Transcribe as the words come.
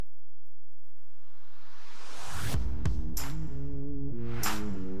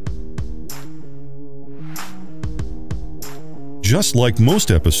Just like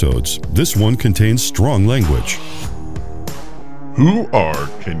most episodes, this one contains strong language. Who are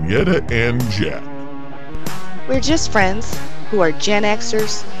Kenyetta and Jack? We're just friends who are Gen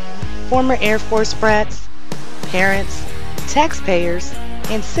Xers, former Air Force brats, parents, taxpayers,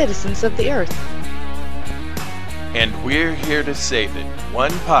 and citizens of the earth. And we're here to save it,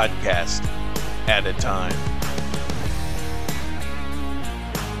 one podcast at a time.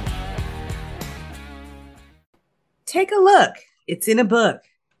 Take a look. It's in a book,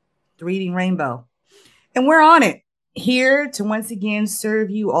 The Reading Rainbow. And we're on it, here to once again serve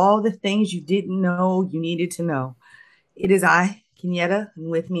you all the things you didn't know you needed to know. It is I, Kenyetta, and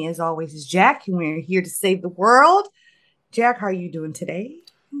with me as always is Jack, and we're here to save the world. Jack, how are you doing today?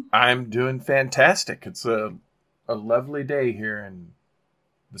 I'm doing fantastic. It's a lovely day here in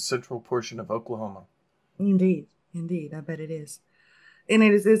the central portion of Oklahoma. Indeed. I bet it is. And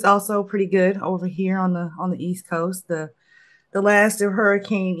it's also pretty good over here on the East Coast. The last of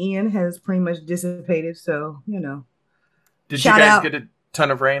Hurricane Ian has pretty much dissipated, so Did you guys get a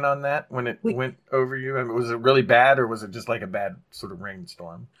ton of rain on that when it went over you? I mean, was it really bad, or was it just like a bad sort of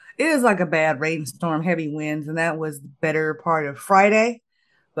rainstorm? It was like a bad rainstorm, heavy winds, and that was the better part of Friday.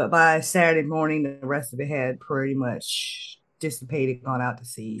 But by Saturday morning, the rest of it had pretty much dissipated, gone out to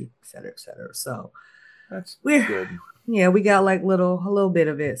sea, et cetera, et cetera. So that's good. Yeah, we got like a little bit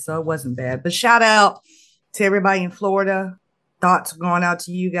of it, so it wasn't bad. But shout out to everybody in Florida. Thoughts going out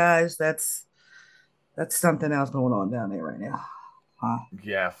to you guys. That's something else going on down there right now. Huh?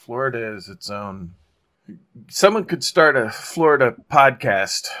 Yeah, Florida is its own. Someone could start a Florida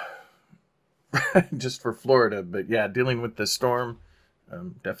podcast just for Florida. But yeah, dealing with the storm,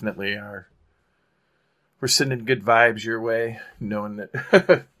 definitely we're sending good vibes your way, knowing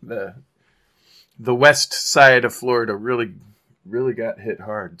that the west side of Florida really got hit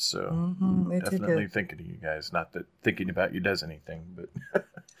hard. So definitely thinking of you guys. Not that thinking about you does anything, but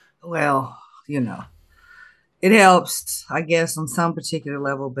well, it helps, I guess, on some particular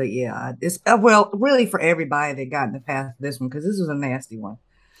level. But yeah, it's really for everybody that got in the path of this one, because this was a nasty one.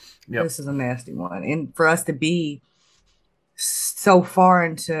 Yep. This is a nasty one, and for us to be so far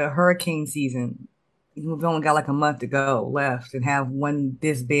into hurricane season. We've only got like a month to go left, and have one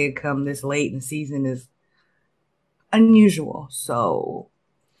this big come this late in the season is unusual. So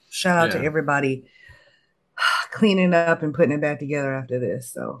shout out to everybody cleaning up and putting it back together after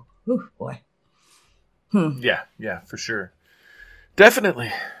this. So, boy. Yeah, for sure.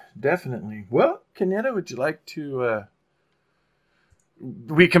 Definitely. Well, Kenyetta, would you like to...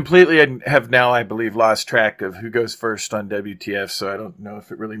 We completely have now, I believe, lost track of who goes first on WTF, so I don't know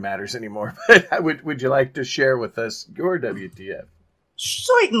if it really matters anymore. But would you like to share with us your WTF?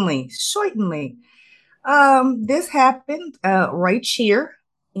 Certainly. This happened right here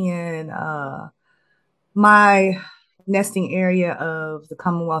in my nesting area of the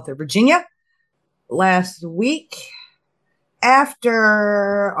Commonwealth of Virginia last week, after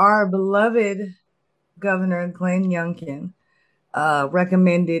our beloved Governor Glenn Youngkin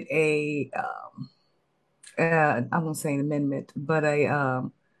recommended I won't say an amendment, but a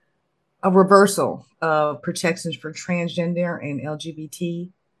reversal of protections for transgender and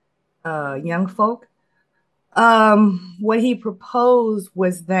LGBT young folk. What he proposed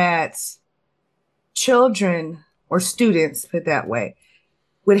was that children or students, put it that way,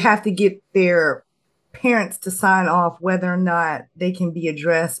 would have to get their parents to sign off whether or not they can be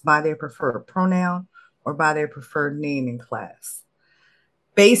addressed by their preferred pronoun or by their preferred name in class.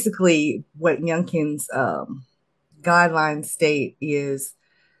 Basically, what Youngkin's guidelines state is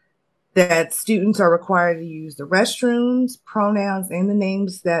that students are required to use the restrooms, pronouns, and the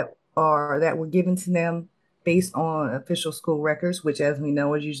names that were given to them based on official school records, which, as we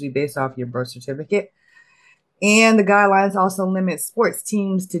know, is usually based off your birth certificate. And the guidelines also limit sports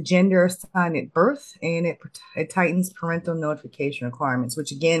teams to gender assigned at birth, and it tightens parental notification requirements,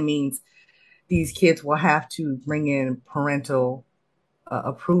 which again means these kids will have to bring in parental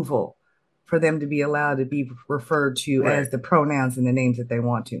approval for them to be allowed to be referred to as the pronouns and the names that they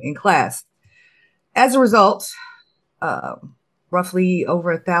want to in class. As a result, roughly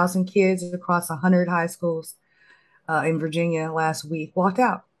over 1,000 kids across 100 high schools in Virginia last week walked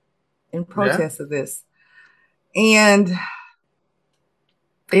out in protest of this. And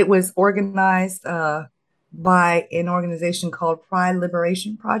it was organized by an organization called Pride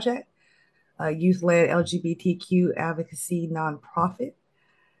Liberation Project, a youth-led LGBTQ advocacy nonprofit.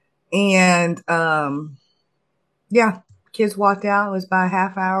 And kids walked out. It was about a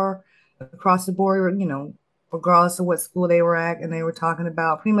half hour across the board, regardless of what school they were at. And they were talking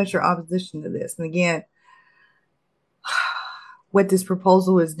about pretty much your opposition to this. And again, what this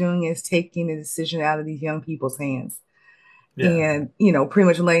proposal is doing is taking the decision out of these young people's hands. Yeah. And, pretty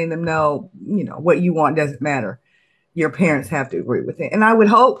much letting them know, what you want doesn't matter. Your parents have to agree with it. And I would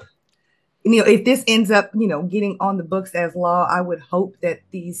hope, if this ends up, getting on the books as law, I would hope that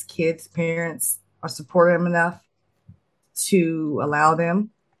these kids' parents are supportive enough to allow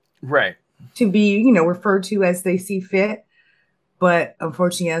them Right. to be, referred to as they see fit. But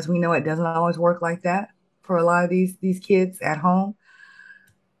unfortunately, as we know, it doesn't always work like that for a lot of these kids at home.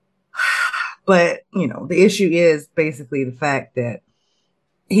 But, the issue is basically the fact that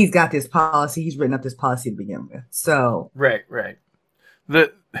he's got this policy. He's written up this policy to begin with. So. Right.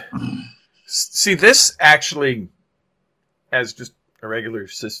 See, this actually, as just a regular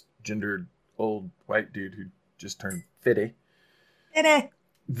cisgendered old white dude who just turned 50,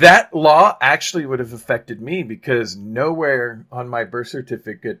 that law actually would have affected me because nowhere on my birth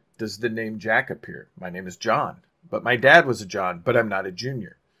certificate does the name Jack appear. My name is John, but my dad was a John, but I'm not a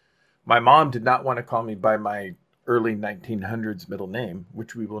junior. My mom did not want to call me by my early 1900s middle name,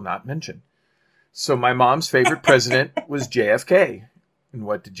 which we will not mention. So my mom's favorite president was JFK. And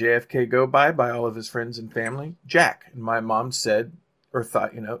what did JFK go by all of his friends and family? Jack. And my mom said, or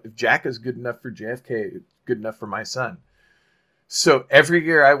thought, if Jack is good enough for JFK, it's good enough for my son. So every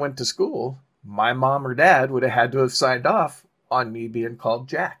year I went to school, my mom or dad would have had to have signed off on me being called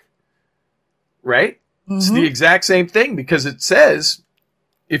Jack. Right? Mm-hmm. It's the exact same thing because it says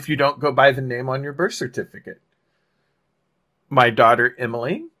if you don't go by the name on your birth certificate. My daughter,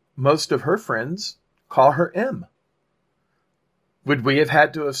 Emily, most of her friends call her M. Would we have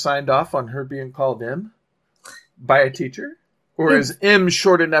had to have signed off on her being called M by a teacher? Or is M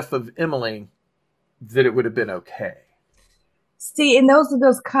short enough of Emily that it would have been okay? See, and those are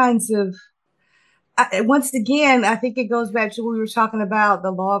those kinds of, once again, I think it goes back to what we were talking about,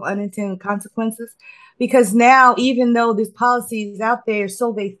 the law of unintended consequences. Because now, even though this policy is out there,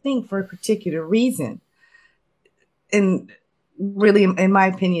 so they think for a particular reason. And really, in my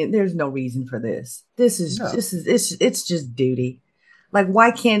opinion, there's no reason for this. It's just duty. Like,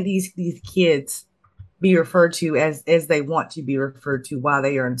 why can't these kids be referred to as they want to be referred to while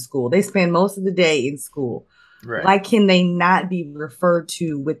they are in school? They spend most of the day in school. Right. Why can they not be referred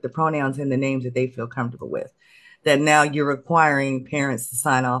to with the pronouns and the names that they feel comfortable with? That now you're requiring parents to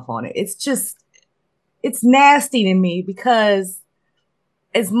sign off on it. It's nasty to me because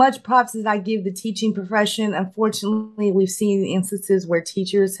as much props as I give the teaching profession, unfortunately, we've seen instances where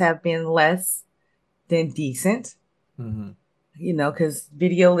teachers have been less than decent. Mm-hmm. Because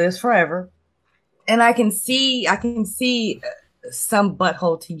video lives forever. And I can see some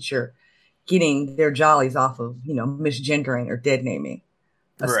butthole teacher getting their jollies off of, misgendering or dead naming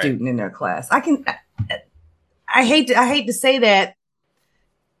a student in their class. I hate to say that,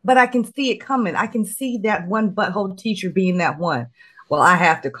 but I can see it coming. I can see that one butthole teacher being that one. Well, I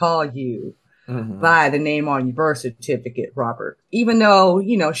have to call you by the name on your birth certificate, Robert. Even though,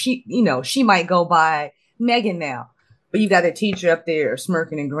 she might go by Megan now. But you got a teacher up there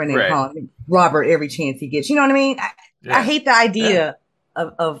smirking and grinning, calling Robert every chance he gets. You know what I mean? I hate the idea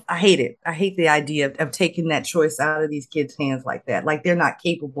of I hate it. I hate the idea of taking that choice out of these kids' hands like that. Like they're not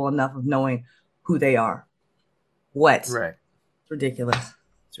capable enough of knowing who they are. What? Right. It's ridiculous.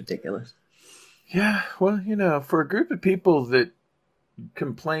 It's ridiculous. Yeah. Well, for a group of people that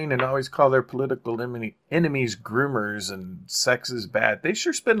complain and always call their political enemies groomers and sex is bad, they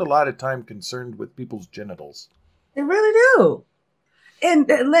sure spend a lot of time concerned with people's genitals. They really do. And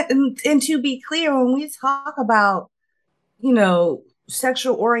to be clear, when we talk about,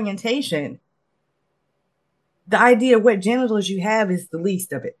 sexual orientation, the idea of what genitals you have is the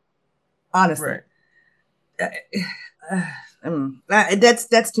least of it. Honestly. Right.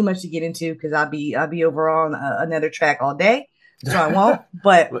 That's too much to get into because I'll be over on another track all day. So I won't,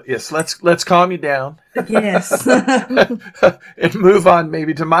 but yes, let's calm you down. Yes. And move on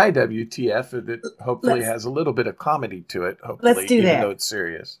maybe to my WTF that hopefully has a little bit of comedy to it. Hopefully, let's do even that. Though it's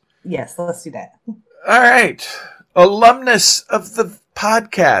serious. Yes, let's do that. All right. Alumnus of the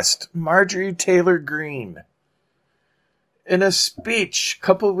podcast, Marjorie Taylor Greene, in a speech a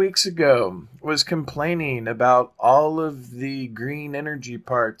couple weeks ago, was complaining about all of the green energy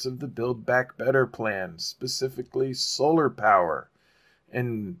parts of the Build Back Better plan, specifically solar power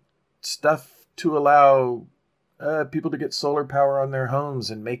and stuff to allow people to get solar power on their homes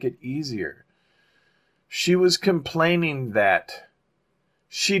and make it easier. She was complaining that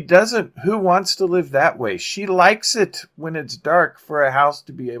who wants to live that way? She likes it when it's dark for a house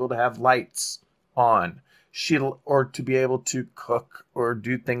to be able to have lights on. Or to be able to cook or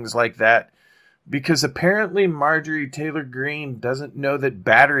do things like that. Because apparently Marjorie Taylor Greene doesn't know that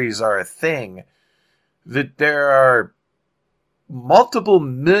batteries are a thing. That there are multiple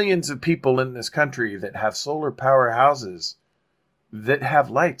millions of people in this country that have solar power houses. that have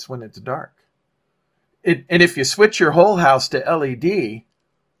lights when it's dark. And if you switch your whole house to LED,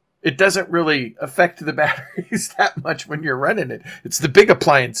 it doesn't really affect the batteries that much when you're running it. It's the big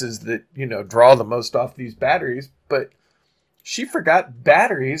appliances that, draw the most off these batteries. But she forgot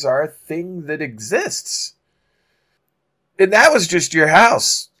batteries are a thing that exists. And that was just your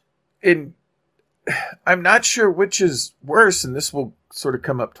house. And I'm not sure which is worse, and this will sort of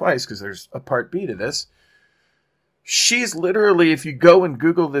come up twice because there's a part B to this. She's literally, if you go and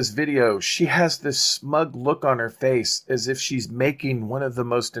Google this video, she has this smug look on her face as if she's making one of the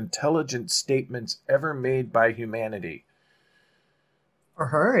most intelligent statements ever made by humanity. For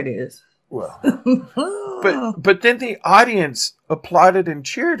her, it is. Well, but then the audience applauded and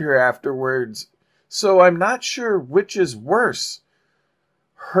cheered her afterwards. So I'm not sure which is worse.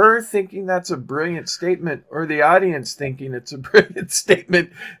 Her thinking that's a brilliant statement or the audience thinking it's a brilliant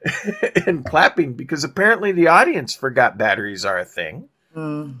statement and clapping, because apparently the audience forgot batteries are a thing.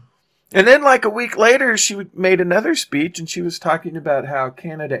 And then like a week later, she made another speech and she was talking about how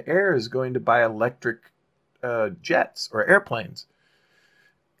Canada Air is going to buy electric jets or airplanes.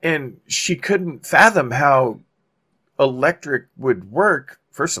 And she couldn't fathom how electric would work.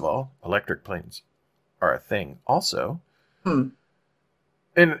 First of all, electric planes are a thing also.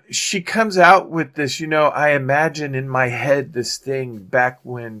 And she comes out with this, I imagine in my head this thing back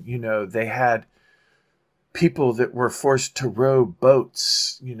when, they had people that were forced to row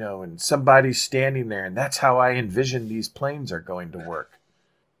boats, and somebody's standing there. And that's how I envision these planes are going to work.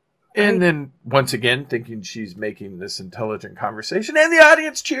 And then once again, thinking she's making this intelligent conversation, and the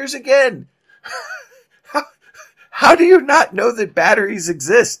audience cheers again. How do you not know that batteries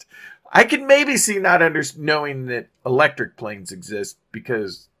exist? I can maybe see not knowing that electric planes exist,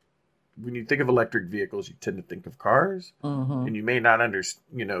 because when you think of electric vehicles, you tend to think of cars, and you may not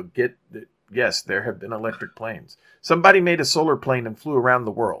get that. Yes, there have been electric planes. Somebody made a solar plane and flew around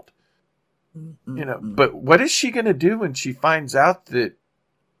the world. But what is she going to do when she finds out that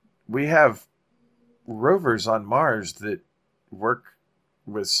we have rovers on Mars that work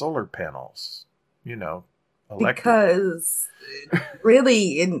with solar panels? Electric. Because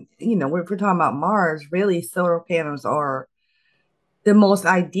really, if we're talking about Mars, really solar panels are the most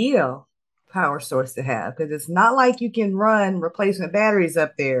ideal power source to have, because it's not like you can run replacement batteries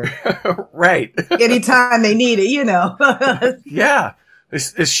up there right anytime they need it. Yeah.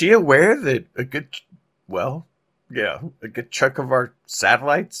 Is she aware that a good chunk of our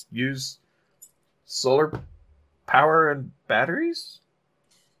satellites use solar power and batteries?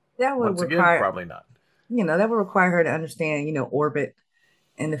 That would Once require, again, probably not. That would require her to understand, orbit,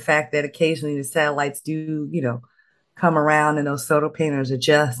 and the fact that occasionally the satellites do, come around and those solar panels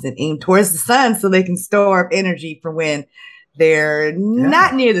adjust and aim towards the sun so they can store up energy for when they're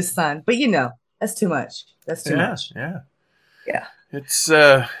not near the sun. But, that's too much. That's too much. Yeah. It's,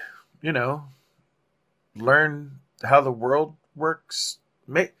 learn how the world works.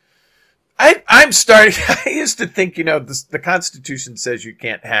 I'm starting, I used to think, the Constitution says you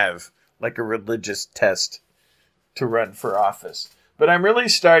can't have like a religious test to run for office. But I'm really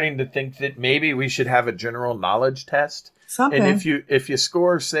starting to think that maybe we should have a general knowledge test. Something. And if you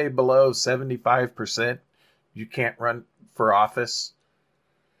score, say, below 75%, you can't run for office.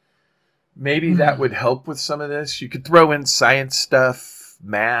 Maybe that would help with some of this. You could throw in science stuff,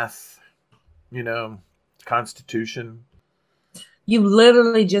 math, Constitution. You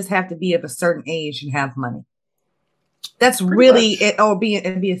literally just have to be of a certain age and have money. That's Pretty really much. it, or be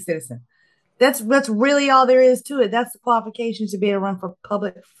a citizen. That's really all there is to it. That's the qualifications to be able to run for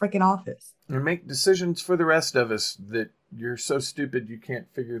public freaking office. And make decisions for the rest of us that you're so stupid you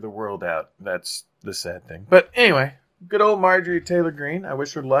can't figure the world out. That's the sad thing. But anyway, good old Marjorie Taylor Greene. I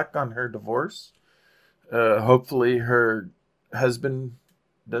wish her luck on her divorce. Hopefully her husband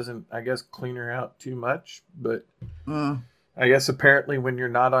doesn't, clean her out too much. But I guess apparently when you're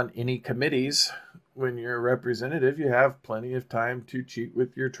not on any committees, when you're a representative, you have plenty of time to cheat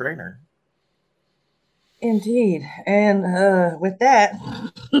with your trainer. Indeed. And with that,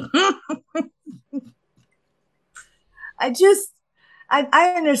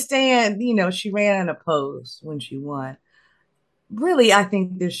 I understand, she ran unopposed when she won. Really, I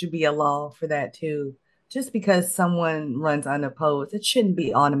think there should be a law for that too. Just because someone runs unopposed, it shouldn't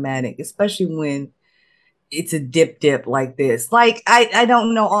be automatic, especially when it's a dip like this. Like, I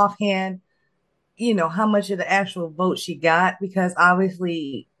don't know offhand, how much of the actual vote she got, because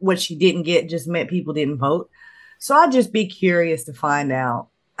obviously what she didn't get just meant people didn't vote. So I'd just be curious to find out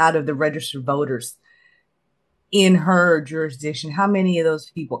of the registered voters in her jurisdiction, how many of those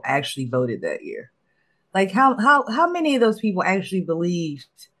people actually voted that year? Like how many of those people actually believed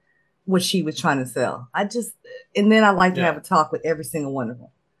what she was trying to sell. And then I'd like to have a talk with every single one of them.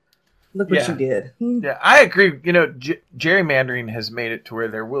 Look what you did. Yeah, I agree. Gerrymandering has made it to where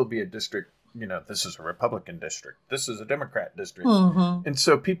there will be a district. This is a Republican district. This is a Democrat district. Mm-hmm. And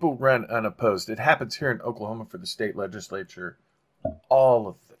so people run unopposed. It happens here in Oklahoma for the state legislature all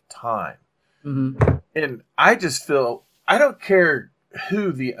of the time. Mm-hmm. And I just feel, I don't care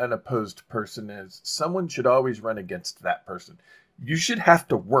who the unopposed person is. Someone should always run against that person. You should have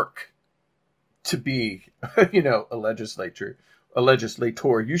to work to be, a legislator.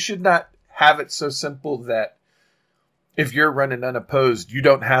 You should not have it so simple that if you're running unopposed, you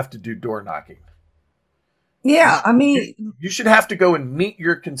don't have to do door knocking. Yeah, I mean, you should have to go and meet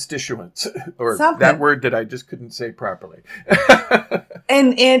your constituents, or something. That word that I just couldn't say properly.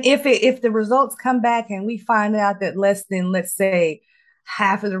 and if the results come back and we find out that less than, let's say,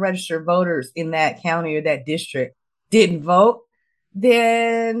 half of the registered voters in that county or that district didn't vote,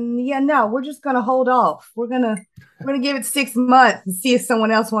 then we're just gonna hold off. We're gonna give it 6 months and see if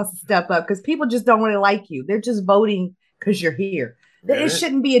someone else wants to step up, because people just don't really like you. They're just voting because you're here. It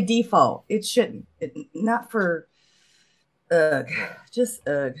shouldn't be a default. It shouldn't. Not for just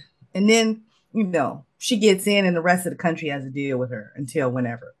and then she gets in and the rest of the country has to deal with her until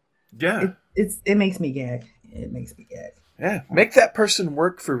whenever. Yeah, it makes me gag. It makes me gag. Yeah, make that person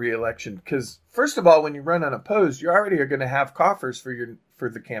work for re-election, because first of all, when you run unopposed, you already are going to have coffers for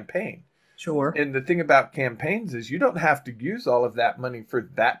the campaign. Sure. And the thing about campaigns is you don't have to use all of that money for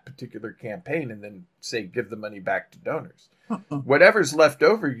that particular campaign and then say give the money back to donors. Whatever's left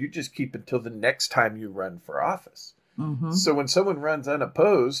over, you just keep until the next time you run for office. Mm-hmm. So when someone runs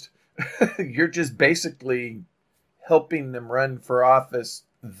unopposed, you're just basically helping them run for office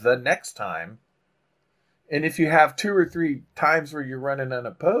the next time. And if you have 2 or 3 times where you're running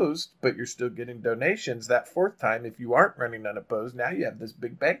unopposed, but you're still getting donations, that 4th time, if you aren't running unopposed, now you have this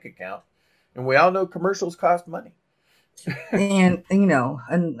big bank account. And we all know commercials cost money. And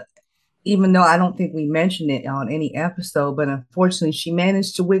even though I don't think we mentioned it on any episode, but unfortunately she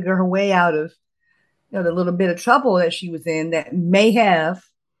managed to wiggle her way out of the little bit of trouble that she was in that may have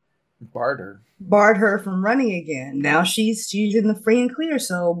barred her from running again. Now she's in the free and clear,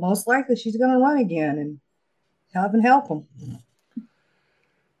 so most likely she's going to run again, and heaven help them.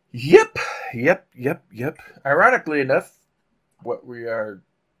 Yep. Ironically enough, what we are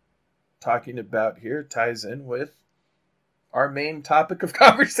talking about here ties in with our main topic of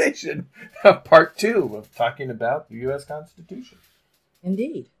conversation, part 2 of talking about the U.S. Constitution.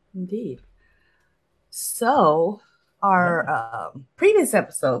 Indeed. So, our previous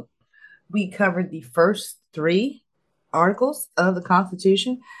episode, we covered the first 3 articles of the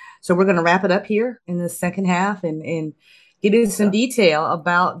Constitution. So we're going to wrap it up here in the second half and get into some detail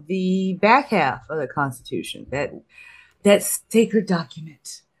about the back half of the Constitution, that sacred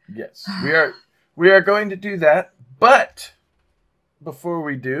document. Yes, we are going to do that, but before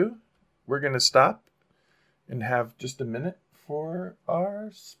we do, we're going to stop and have just a minute for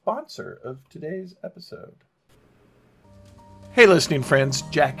our sponsor of today's episode. Hey listening friends,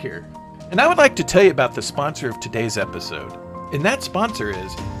 Jack here, and I would like to tell you about the sponsor of today's episode, and that sponsor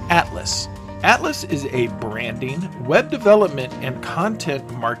is Atlas. Atlas is a branding, web development, and content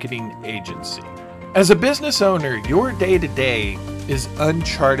marketing agency. As a business owner, your day-to-day is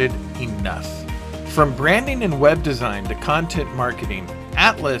uncharted enough. From branding and web design to content marketing,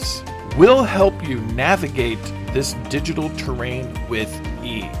 Atlas will help you navigate this digital terrain with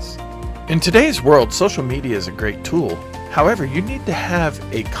ease. In today's world, social media is a great tool. However, you need to have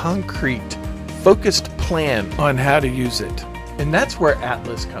a concrete, focused plan on how to use it. And that's where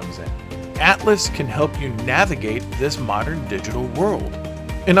Atlas comes in. Atlas can help you navigate this modern digital world.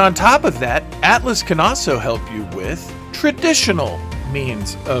 And on top of that, Atlas can also help you with traditional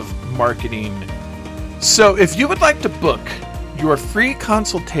means of marketing. So if you would like to book your free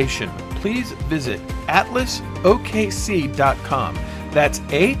consultation, please visit atlasokc.com. That's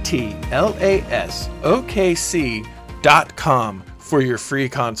atlasokc.com for your free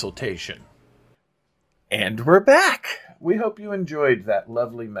consultation. And we're back. We hope you enjoyed that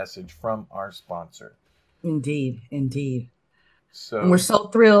lovely message from our sponsor. Indeed. So and we're so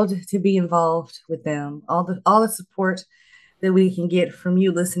thrilled to be involved with them. All the support that we can get from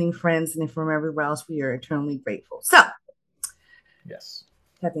you listening friends and from everywhere else, we are eternally grateful. So, yes.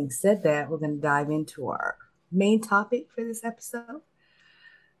 Having said that, we're going to dive into our main topic for this episode.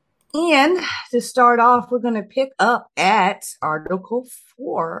 And to start off, we're going to pick up at Article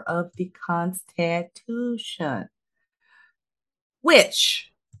 4 of the Constitution,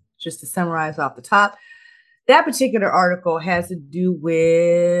 which, just to summarize off the top, that particular article has to do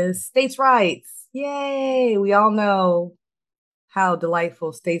with states' rights. Yay! We all know how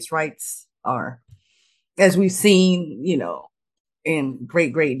delightful states' rights are, as we've seen, in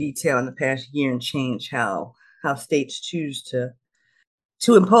great detail in the past year and change, how states choose to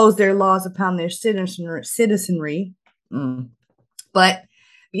impose their laws upon their citizenry. But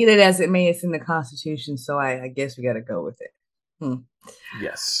be it as it may, it's in the Constitution, so I guess we got to go with it.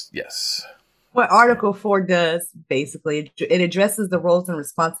 Yes. What Article 4 does, basically, it addresses the roles and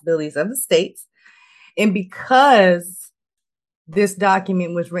responsibilities of the states. And because this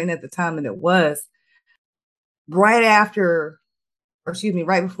document was written at the time that it was, right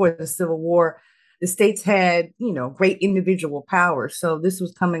before the Civil War, the states had, great individual power. So this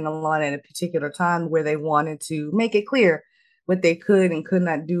was coming along at a particular time where they wanted to make it clear what they could and could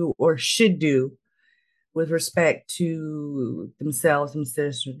not do or should do with respect to themselves and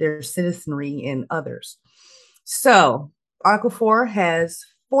their citizenry and others. So Article 4 has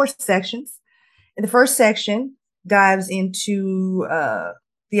 4 sections. And the first section dives into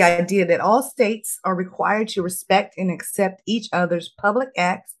the idea that all states are required to respect and accept each other's public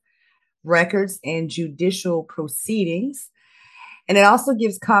acts, records, and judicial proceedings. And it also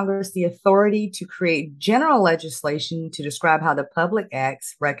gives Congress the authority to create general legislation to describe how the public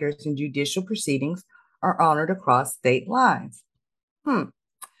acts, records, and judicial proceedings are honored across state lines.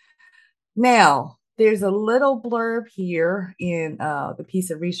 Now, there's a little blurb here in the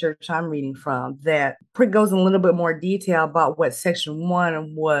piece of research I'm reading from that goes in a little bit more detail about what Section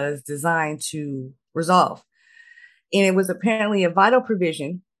 1 was designed to resolve. And it was apparently a vital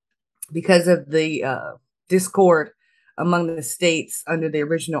provision because of the discord among the states under the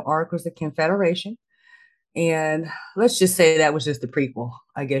original Articles of Confederation. And let's just say that was just the prequel,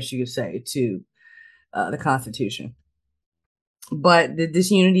 I guess you could say, to the Constitution. But the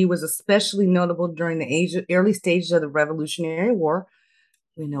disunity was especially notable during the early stages of the Revolutionary War.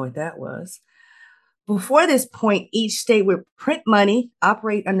 We know what that was. Before this point, each state would print money,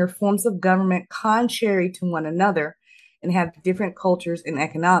 operate under forms of government contrary to one another, and have different cultures and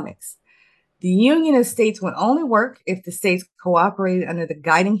economics. The Union of States would only work if the states cooperated under the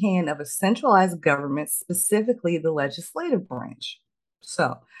guiding hand of a centralized government, specifically the legislative branch.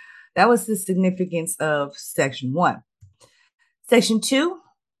 So that was the significance of Section 1. Section 2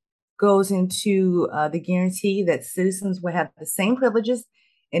 goes into the guarantee that citizens will have the same privileges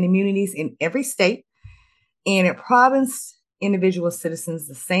and immunities in every state, and it promised individual citizens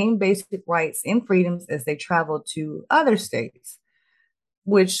the same basic rights and freedoms as they travel to other states,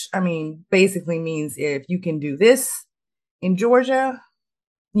 which, basically means if you can do this in Georgia,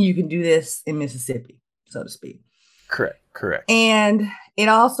 you can do this in Mississippi, so to speak. Correct. And it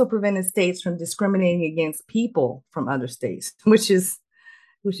also prevented states from discriminating against people from other states, which is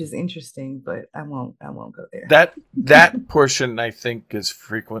interesting, but I won't go there. That portion I think is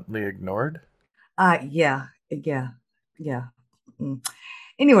frequently ignored. Yeah.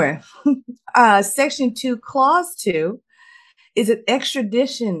 Anyway, Section 2, Clause 2 is an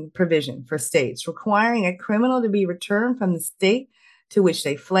extradition provision for states requiring a criminal to be returned from the state to which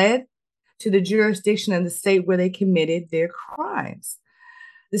they fled to the jurisdiction of the state where they committed their crimes.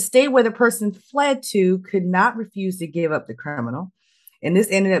 The state where the person fled to could not refuse to give up the criminal, and this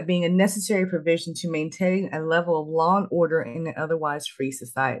ended up being a necessary provision to maintain a level of law and order in an otherwise free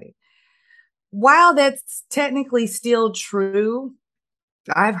society. While that's technically still true,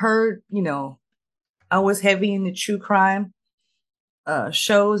 I've heard, I was heavy in the true crime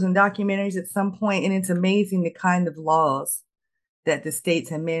shows and documentaries at some point, and it's amazing the kind of laws that the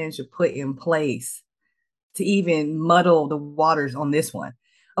states have managed to put in place to even muddle the waters on this one.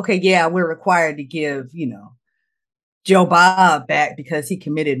 Okay, yeah, we're required to give, Joe Bob back because he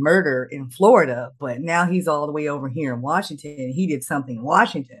committed murder in Florida, but now he's all the way over here in Washington and he did something in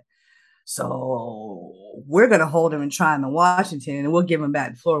Washington. So we're going to hold him and try him in Washington and we'll give him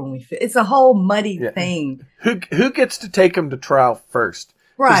back to Florida when we fit. It's a whole muddy thing. Who gets to take him to trial first?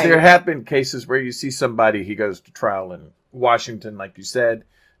 Right. Because there have been cases where you see somebody, he goes to trial in Washington, like you said,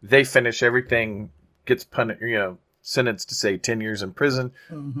 they finish everything, gets sentenced to say 10 years in prison.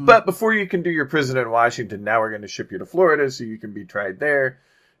 Mm-hmm. But before you can do your prison in Washington, now we're going to ship you to Florida so you can be tried there.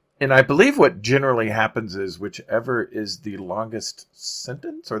 And I believe what generally happens is whichever is the longest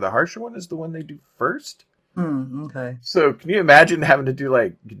sentence or the harsher one is the one they do first. Okay. So can you imagine having to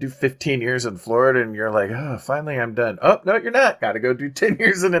do 15 years in Florida and you're like, oh, finally I'm done. Oh, no, you're not. Got to go do 10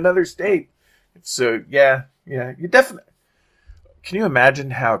 years in another state. So yeah, you definitely. Can you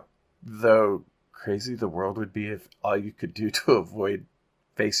imagine how, though, crazy the world would be if all you could do to avoid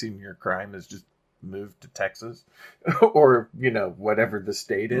facing your crime is just move to Texas or, whatever the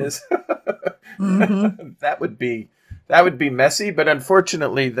state is? Mm-hmm. That would be messy. But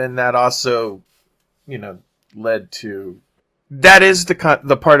unfortunately, then that also, led to, That is the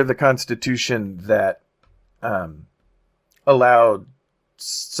part of the Constitution that allowed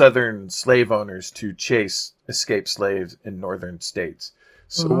Southern slave owners to chase escaped slaves in northern states.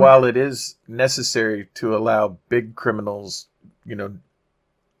 So while it is necessary to allow big criminals,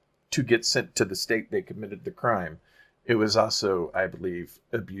 to get sent to the state they committed the crime, it was also, I believe,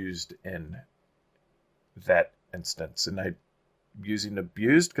 abused in that instance. And I'm using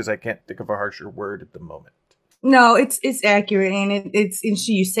abused because I can't think of a harsher word at the moment. No, it's accurate, and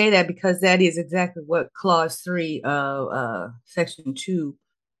you say that because that is exactly what Clause 3 of Section 2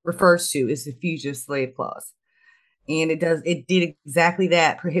 refers to, is the fugitive slave clause, and it did exactly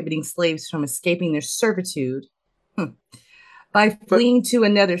that, prohibiting slaves from escaping their servitude by fleeing to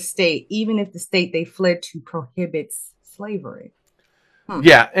another state, even if the state they fled to prohibits slavery.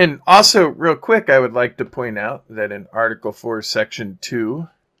 Yeah, and also, real quick, I would like to point out that in Article 4, Section 2,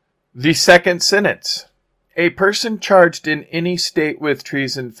 the second sentence, a person charged in any state with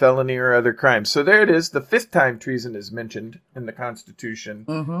treason, felony, or other crime. So there it is. The fifth time treason is mentioned in the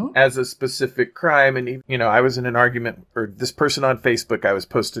Constitution as a specific crime. And, I was in an argument, or this person on Facebook, I was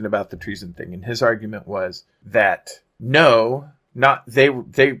posting about the treason thing. And his argument was that they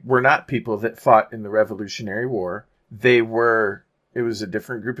were not people that fought in the Revolutionary War. It was a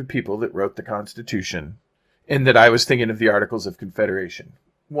different group of people that wrote the Constitution. And that I was thinking of the Articles of Confederation.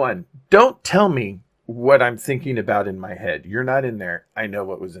 1, don't tell me what I'm thinking about in my head. You're not in there. I know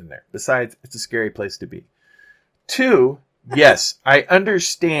what was in there. Besides, it's a scary place to be. 2, yes, I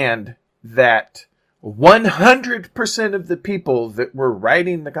understand that 100% of the people that were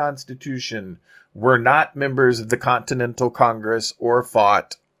writing the Constitution were not members of the Continental Congress or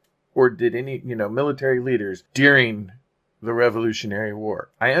fought or did any, military leaders during the Revolutionary War.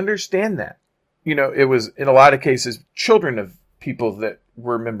 I understand that. It was, in a lot of cases, children of people that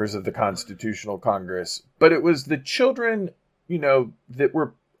were members of the Constitutional Congress, but it was the children, that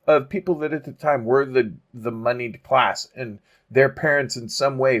were of people that at the time were the moneyed class, and their parents in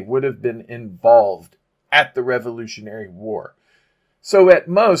some way would have been involved at the Revolutionary War. So at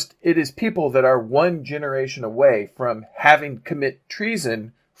most, it is people that are one generation away from having commit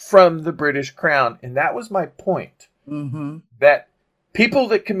treason from the British Crown. And that was my point. That people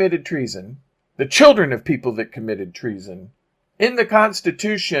that committed treason, the children of people that committed treason, in the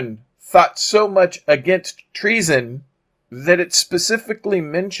Constitution thought so much against treason that it specifically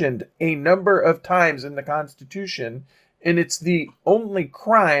mentioned a number of times in the Constitution, and it's the only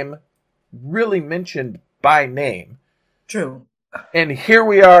crime really mentioned by name. True. And here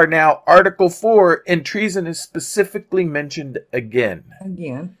we are now, Article 4, and treason is specifically mentioned again.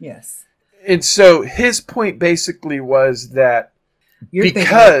 Again, yes. And so his point basically was that you're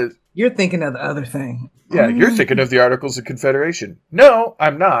thinking of the other thing. Yeah, you're thinking of the Articles of Confederation. No,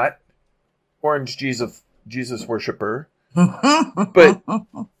 I'm not. Orange Jesus worshiper. But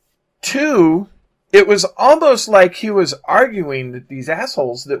 2, it was almost like he was arguing that these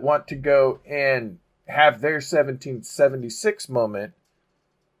assholes that want to go and have their 1776 moment,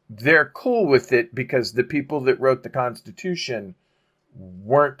 they're cool with it because the people that wrote the Constitution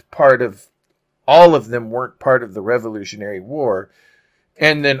all of them weren't part of the Revolutionary War.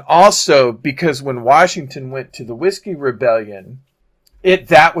 And then also because when Washington went to the Whiskey Rebellion,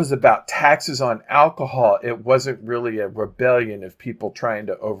 that was about taxes on alcohol. It wasn't really a rebellion of people trying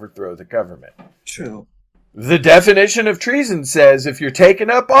to overthrow the government. True. The definition of treason says if you're taking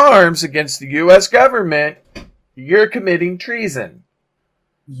up arms against the U.S. government, you're committing treason.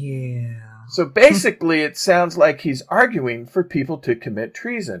 Yeah. So basically, it sounds like he's arguing for people to commit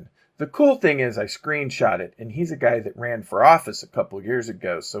treason. The cool thing is I screenshot it, and he's a guy that ran for office a couple years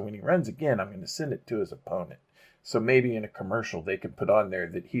ago. So when he runs again, I'm going to send it to his opponent. So maybe in a commercial, they can put on there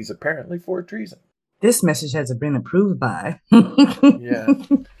that he's apparently for treason. This message hasn't been approved by. Yeah.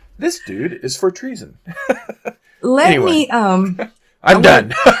 This dude is for treason. I'm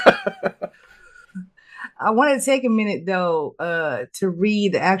done. I want to take a minute though to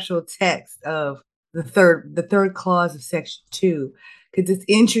read the actual text of the third clause of Section 2, because it's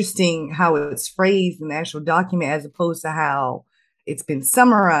interesting how it's phrased in the actual document as opposed to how it's been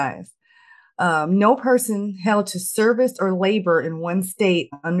summarized. No person held to service or labor in one state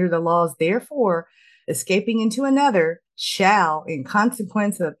under the laws, therefore, escaping into another, shall, in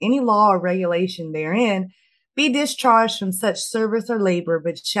consequence of any law or regulation therein, be discharged from such service or labor,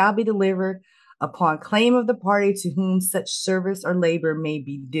 but shall be delivered upon claim of the party to whom such service or labor may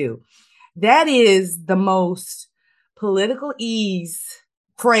be due. That is the most political ease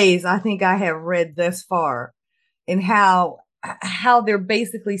phrase I think I have read thus far, and how they're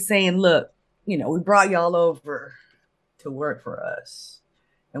basically saying, look, we brought y'all over to work for us,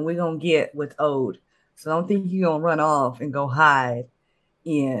 and we're going to get what's owed. So don't think you're going to run off and go hide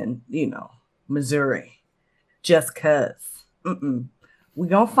in, Missouri just because. We're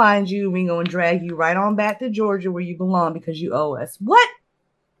going to find you. We're going to drag you right on back to Georgia where you belong because you owe us. What?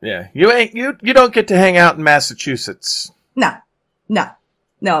 Yeah, you don't get to hang out in Massachusetts. No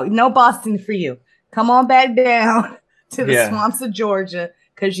Boston for you. Come on back down to the swamps of Georgia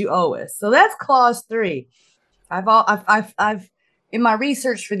because you owe us. So that's clause 3. I've in my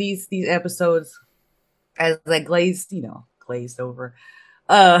research for these episodes, as I glazed over,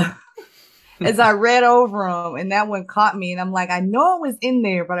 as I read over them, and that one caught me, and I'm like, I know it was in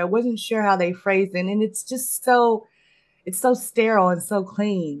there, but I wasn't sure how they phrased it, and it's just so sterile and so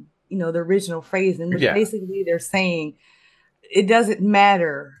clean, the original phrasing, which basically they're saying it doesn't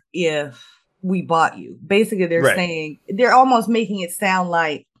matter if we bought you. Basically, they're saying, they're almost making it sound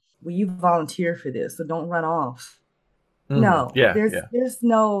like, well, you volunteered for this, so don't run off. No, there's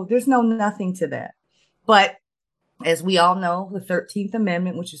no nothing to that. But as we all know, the 13th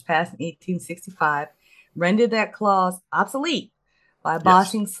Amendment, which was passed in 1865, rendered that clause obsolete by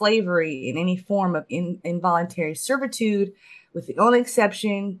abolishing slavery in any form of involuntary servitude, with the only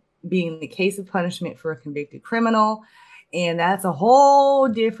exception being the case of punishment for a convicted criminal. And that's a whole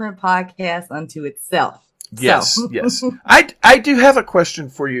different podcast unto itself. Yes, yes. I do have a question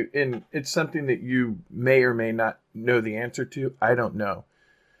for you, and it's something that you may or may not know the answer to. I don't know.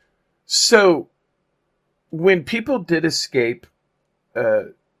 So, when people did escape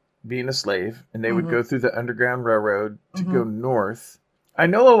being a slave, and they would go through the Underground Railroad to go north, I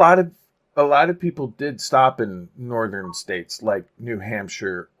know a lot of people did stop in northern states like New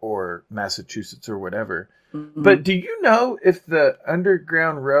Hampshire or Massachusetts or whatever. But do you know if the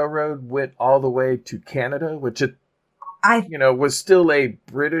Underground Railroad went all the way to Canada, which was still a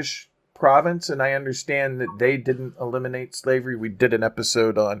British province? And I understand that they didn't eliminate slavery. We did an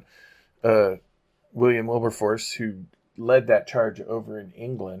episode on William Wilberforce, who led that charge over in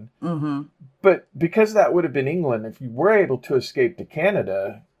England. But because that would have been England, if you were able to escape to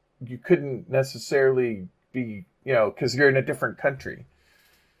Canada, you couldn't necessarily be, because you're in a different country.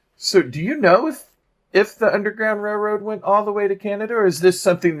 So do you know if the Underground Railroad went all the way to Canada, or is this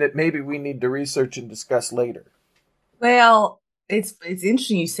something that maybe we need to research and discuss later? Well, it's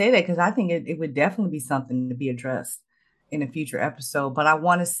interesting you say that, because I think it would definitely be something to be addressed in a future episode. But I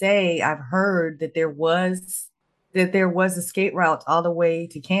want to say I've heard that there was escape routes all the way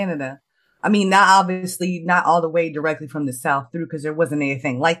to Canada. I mean, not all the way directly from the South through, because there wasn't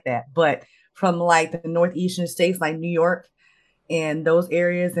anything like that, but from like the northeastern states like New York and those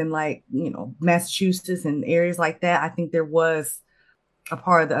areas, and like, Massachusetts and areas like that. I think there was a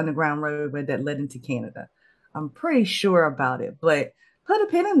part of the Underground Railroad that led into Canada. I'm pretty sure about it, but put a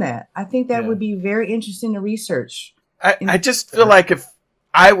pin in that. I think that would be very interesting to research. I just feel like if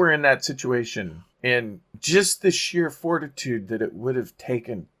I were in that situation, and just the sheer fortitude that it would have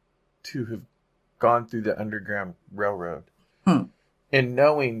taken to have gone through the Underground Railroad, and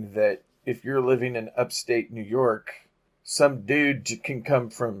knowing that if you're living in upstate New York, some dude can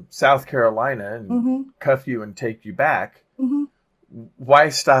come from South Carolina and cuff you and take you back. Why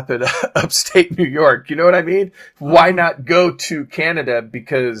stop at upstate New York? You know what I mean? Why not go to Canada?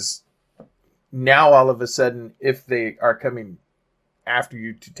 Because now all of a sudden, if they are coming after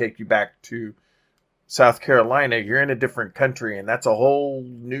you to take you back to South Carolina, you're in a different country, and that's a whole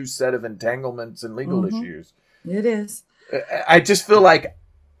new set of entanglements and legal issues. It is. I just feel like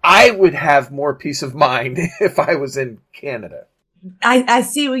I would have more peace of mind if I was in Canada. I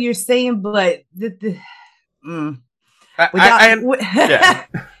see what you're saying, but without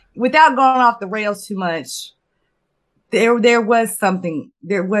going off the rails too much, there was something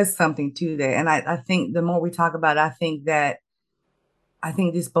to that, and I think the more we talk about it, I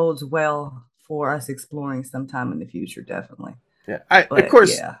think this bodes well for us exploring sometime in the future, definitely. Yeah, of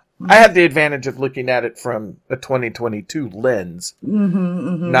course. Yeah. I have the advantage of looking at it from a 2022 lens,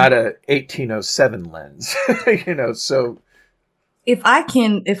 not a 1807 lens. So if I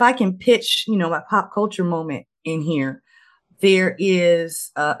can pitch, my pop culture moment in here, there was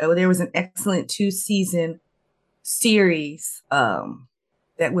an excellent 2-season series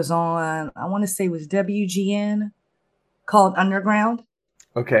that was on, I want to say it was WGN, called Underground.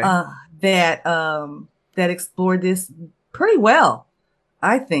 Okay. That explored this pretty well,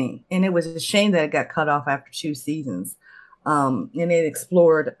 I think. And it was a shame that it got cut off after 2 seasons. And it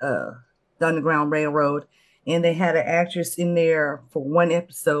explored the Underground Railroad. And they had an actress in there for one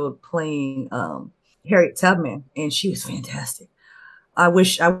episode playing Harriet Tubman, and she was fantastic. I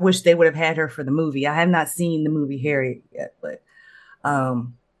wish they would have had her for the movie. I have not seen the movie Harriet yet, but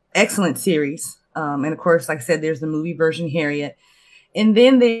excellent series. And of course, like I said, there's the movie version Harriet. And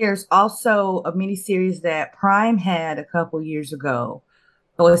then there's also a miniseries that Prime had a couple years ago.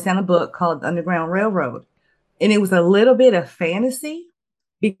 So it's on a book called Underground Railroad. And it was a little bit of fantasy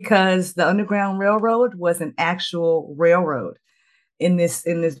because the Underground Railroad was an actual railroad in this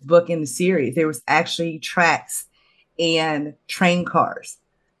book, in the series. There was actually tracks and train cars.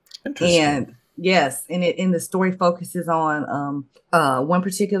 Interesting. And yes, and the story focuses on one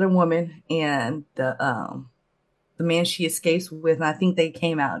particular woman and the man she escapes with, and I think they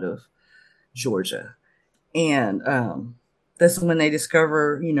came out of Georgia. And that's when they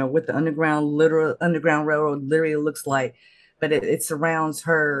discover, what the Underground Railroad literally looks like. But it surrounds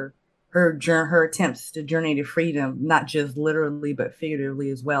her attempts to journey to freedom, not just literally, but figuratively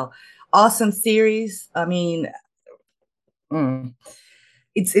as well. Awesome series. I mean,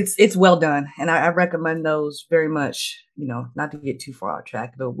 it's well done, and I recommend those very much. Not to get too far off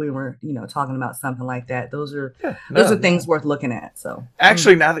track, but we were talking about something like that. Those are things worth looking at. So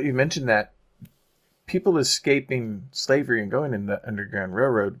actually, now that you mentioned that, people escaping slavery and going in the Underground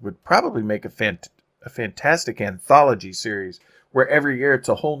Railroad would probably make a fantastic anthology series where every year it's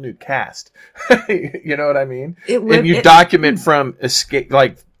a whole new cast. You know what I mean? And you document from escape,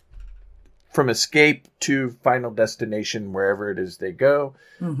 like from escape to final destination, wherever it is they go.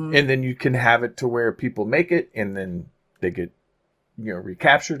 Mm-hmm. And then you can have it to where people make it and then they get,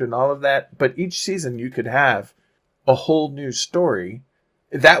 recaptured and all of that. But each season you could have a whole new story.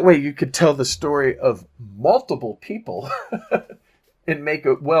 That way you could tell the story of multiple people and make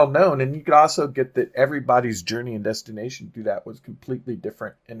it well known. And you could also get that everybody's journey and destination through that was completely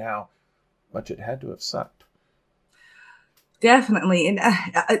different and how much it had to have sucked. Definitely. And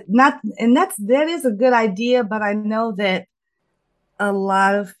that is a good idea, but I know that a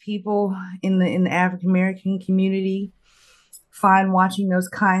lot of people in the African American community find watching those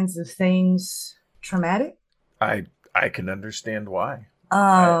kinds of things traumatic. I can understand why.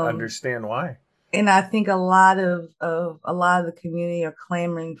 I understand why. And I think a lot of the community are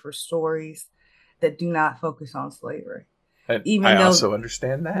clamoring for stories that do not focus on slavery. I also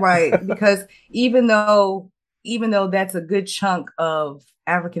understand that. Right. Because even though that's a good chunk of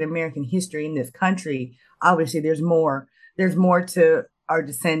African American history in this country, obviously there's more to our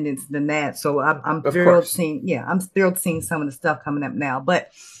descendants than that. So I'm thrilled seeing some of the stuff coming up now.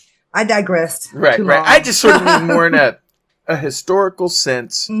 But I digressed. Right. I just sort of mean more in a historical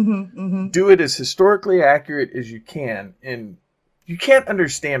sense. Mm-hmm, mm-hmm. Do it as historically accurate as you can, and you can't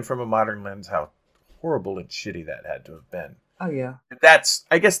understand from a modern lens how horrible and shitty that had to have been. Oh yeah.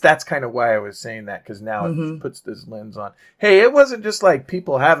 I guess that's kind of why I was saying that, because now it puts this lens on. Hey, it wasn't just like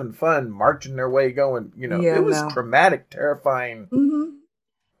people having fun, marching their way, going. It was traumatic, terrifying,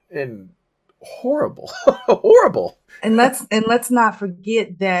 and horrible, horrible. And let's not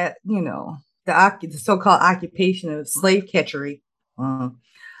forget that the so-called occupation of slave catchery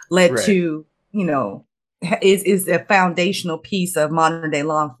led to is a foundational piece of modern day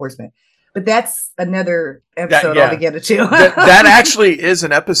law enforcement. But that's another episode altogether too. that actually is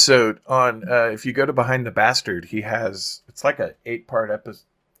an episode on. If you go to Behind the Bastard, it's like a 8-part episode.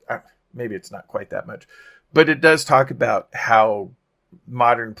 Maybe it's not quite that much, but it does talk about how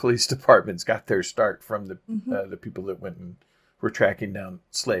modern police departments got their start from the people that went and were tracking down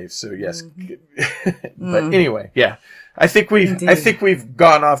slaves. So yes, but anyway, yeah, I think we've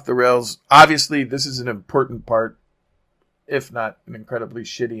gone off the rails. Obviously, this is an important part, if not an incredibly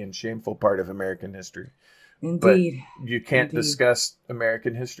shitty and shameful part of American history. Indeed. But you can't discuss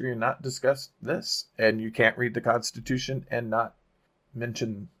American history and not discuss this. And you can't read the Constitution and not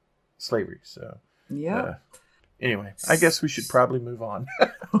mention slavery. So, anyway, I guess we should probably move on.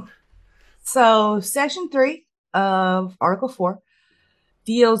 So, Section 3 of Article 4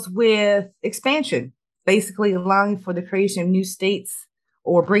 deals with expansion, basically allowing for the creation of new states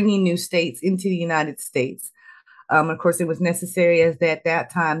or bringing new states into the United States. Of course, it was necessary as at that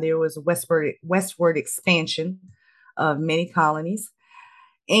time there was a westward expansion of many colonies.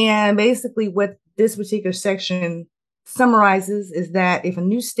 And basically what this particular section summarizes is that if a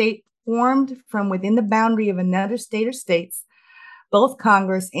new state formed from within the boundary of another state or states, both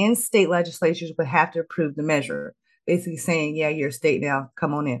Congress and state legislatures would have to approve the measure, basically saying, yeah, you're a state now,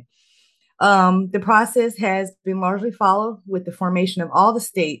 come on in. The process has been largely followed with the formation of all the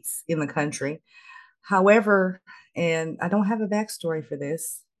states in the country. However, and I don't have a backstory for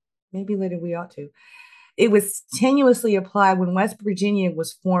this, maybe later we ought to, it was tenuously applied when West Virginia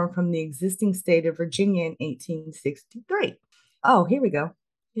was formed from the existing state of Virginia in 1863. Oh, here we go.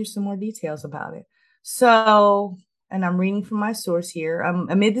 Here's some more details about it. So, and I'm reading from my source here.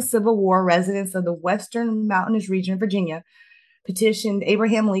 Amid the Civil War, residents of the Western Mountainous region of Virginia petitioned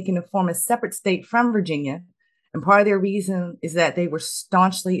Abraham Lincoln to form a separate state from Virginia And part of their reason is that they were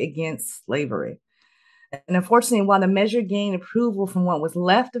staunchly against slavery. And unfortunately, while the measure gained approval from what was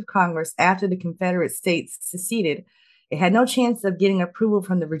left of Congress after the Confederate States seceded, it had no chance of getting approval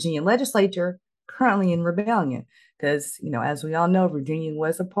from the Virginia legislature, currently in rebellion. Because, as we all know, Virginia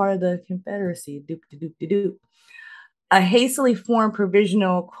was a part of the Confederacy. Doop. A hastily formed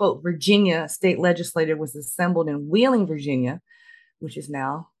provisional, quote, Virginia state legislature was assembled in Wheeling, Virginia, which is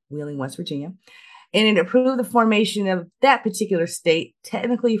now Wheeling, West Virginia. And it approved the formation of that particular state,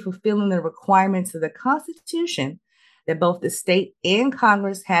 technically fulfilling the requirements of the Constitution that both the state and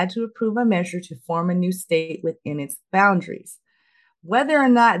Congress had to approve a measure to form a new state within its boundaries. Whether or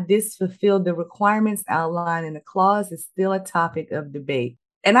not this fulfilled the requirements outlined in the clause is still a topic of debate.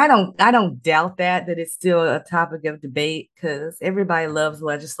 And I don't doubt that it's still a topic of debate, because everybody loves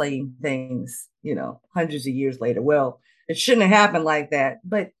legislating things, hundreds of years later. Well, it shouldn't have happened like that.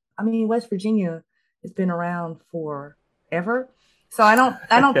 But West Virginia has been around forever. So I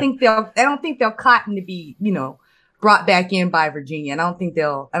don't think they'll cotton to be, brought back in by Virginia. And I don't think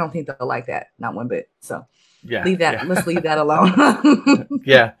they'll like that. Not one bit. So yeah, let's leave that alone.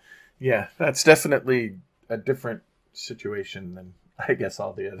 Yeah. That's definitely a different situation than, I guess,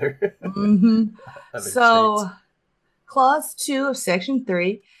 all the other. Other so states. Clause 2 of Section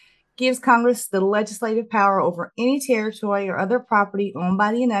 3 gives Congress the legislative power over any territory or other property owned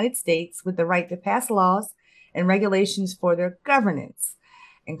by the United States, with the right to pass laws and regulations for their governance.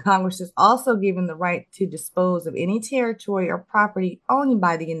 And Congress is also given the right to dispose of any territory or property owned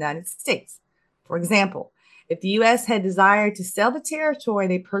by the United States. For example, if the U.S. had desired to sell the territory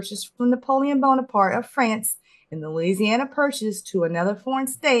they purchased from Napoleon Bonaparte of France in the Louisiana Purchase to another foreign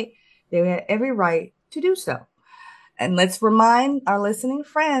state, they had every right to do so. And let's remind our listening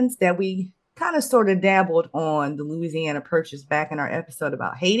friends that we kind of sort of dabbled on the Louisiana Purchase back in our episode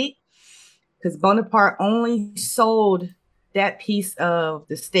about Haiti, because Bonaparte only sold that piece of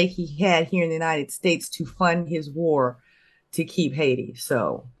the stake he had here in the United States to fund his war to keep Haiti.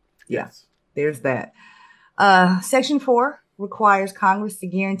 So, yes, there's that. Section 4 requires Congress to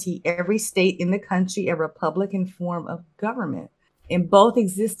guarantee every state in the country a Republican form of government. And both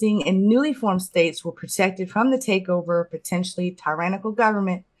existing and newly formed states were protected from the takeover of potentially tyrannical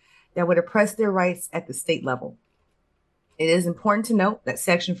government that would oppress their rights at the state level. It is important to note that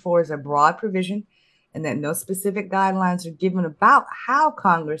Section 4 is a broad provision and that no specific guidelines are given about how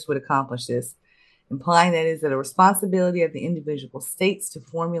Congress would accomplish this, implying that it is the responsibility of the individual states to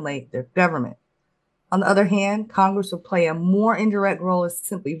formulate their government. On the other hand, Congress will play a more indirect role as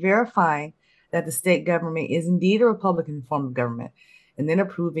simply verifying that the state government is indeed a Republican form of government, and then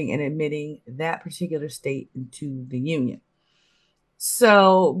approving and admitting that particular state into the Union.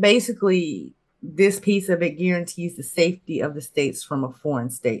 So basically, this piece of it guarantees the safety of the states from a foreign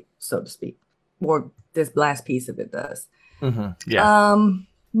state, so to speak, or this last piece of it does.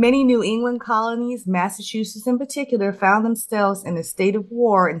 Many New England colonies, Massachusetts in particular, found themselves in a state of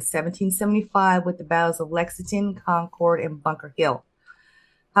war in 1775 with the battles of Lexington, Concord, and Bunker Hill.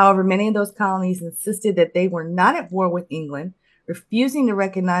 However, many of those colonies insisted that they were not at war with England, refusing to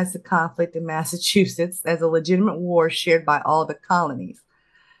recognize the conflict in Massachusetts as a legitimate war shared by all the colonies.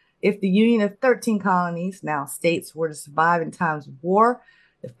 If the Union of 13 colonies, now states, were to survive in times of war,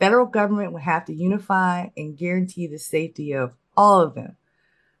 the federal government would have to unify and guarantee the safety of all of them.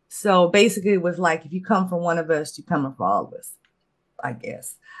 So basically, it was like, if you come from one of us, you're coming for all of us, I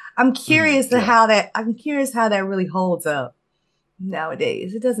guess. I'm curious how that really holds up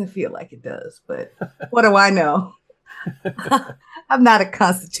nowadays. It doesn't feel like it does, but what do I know? I'm not a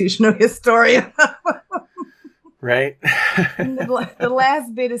constitutional historian. Right. The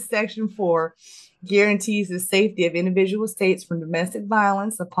last bit of Section 4 guarantees the safety of individual states from domestic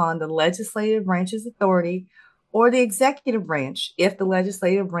violence upon the legislative branch's authority or the executive branch if the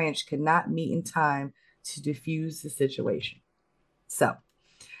legislative branch cannot meet in time to diffuse the situation. So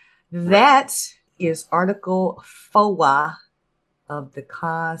that is Article 4 of the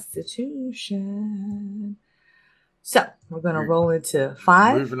Constitution. So we're going to roll into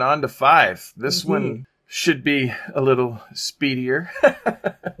 5. Moving on to 5. This one should be a little speedier.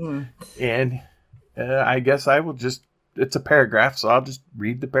 And I guess I will it's a paragraph, so I'll just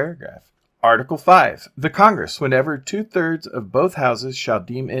read the paragraph. Article 5. The Congress, whenever 2/3 of both houses shall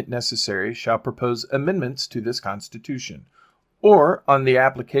deem it necessary, shall propose amendments to this Constitution, or, on the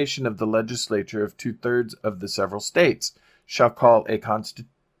application of the legislature of 2/3 of the several states, shall call a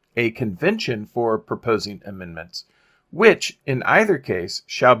convention for proposing amendments, which, in either case,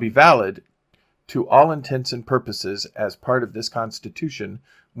 shall be valid to all intents and purposes as part of this Constitution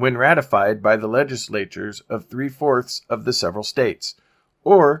when ratified by the legislatures of 3/4 of the several states,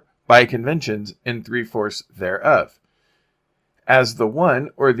 or by conventions in 3/4 thereof, as the one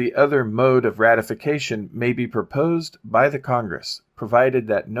or the other mode of ratification may be proposed by the Congress, provided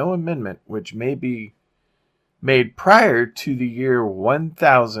that no amendment which may be made prior to the year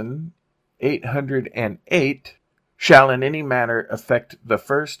 1808 shall in any manner affect the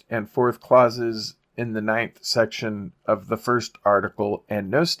first and fourth clauses in the 9th section of the first article,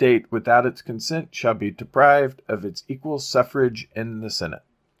 and no state without its consent shall be deprived of its equal suffrage in the Senate.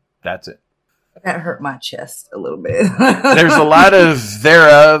 That's it. That hurt my chest a little bit. There's a lot of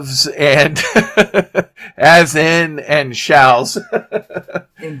thereofs and as in and shalls.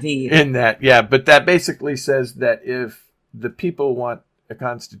 Indeed. In that, yeah. But that basically says that if the people want a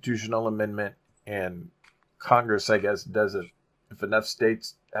constitutional amendment and Congress, I guess, does it, if enough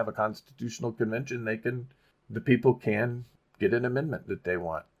states have a constitutional convention, the people can get an amendment that they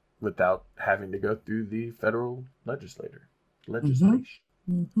want without having to go through the federal legislation.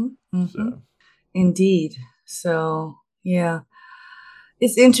 Mm-hmm. Mm-hmm. So. Indeed. So, yeah.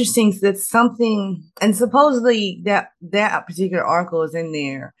 It's interesting that something, and supposedly that particular article is in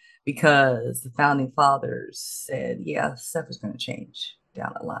there because the founding fathers said, yeah, stuff is going to change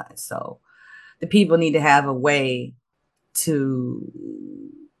down the line. So the people need to have a way to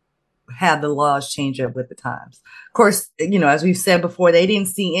have the laws change up with the times. Of course, as we've said before, they didn't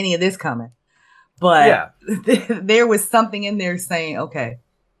see any of this coming, but there was something in there saying, okay,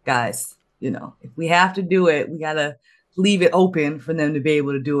 guys, if we have to do it, we got to leave it open for them to be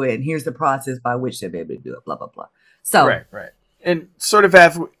able to do it. And here's the process by which they'll be able to do it, blah, blah, blah. So, right. And sort of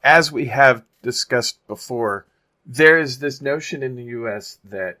as we have discussed before, there is this notion in the U.S.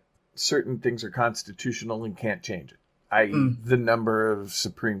 that certain things are constitutional and can't change it, i.e. the number of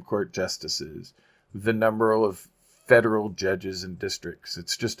Supreme Court justices, the number of federal judges and districts.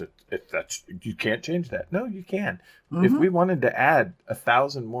 It's just you can't change that. No, you can. Mm-hmm. If we wanted to add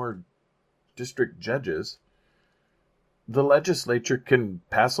 1,000 more district judges, the legislature can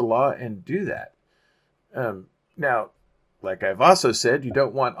pass a law and do that. Now, like I've also said, you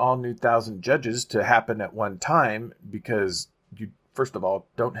don't want all new 1,000 judges to happen at one time because you, first of all,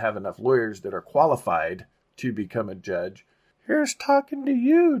 don't have enough lawyers that are qualified to become a judge. Here's talking to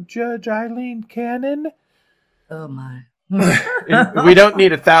you, Judge Eileen Cannon. Oh, my. We don't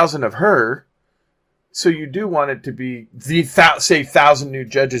need 1,000 of her. So you do want it to be, 1,000 new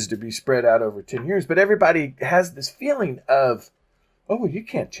judges to be spread out over 10 years. But everybody has this feeling of, oh, well, you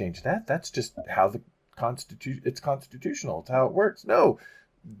can't change that. That's just how it's constitutional. It's how it works. No,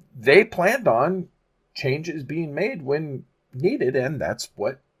 they planned on changes being made when needed, and that's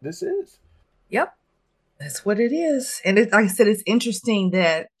what this is. Yep, that's what it is. And like I said, it's interesting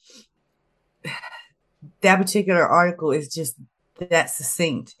that that particular article is just that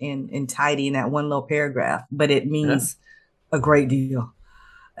succinct and tidy in that one little paragraph, but it means a great deal,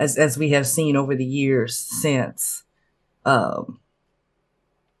 as we have seen over the years since the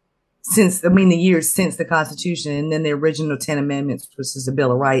years since the Constitution, and then the original 10 amendments, which is the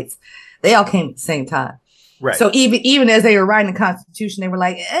Bill of Rights. They all came at the same time. Right. So even as they were writing the Constitution, they were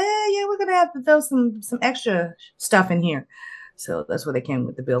like, yeah, we're gonna have to throw some extra stuff in here. So that's where they came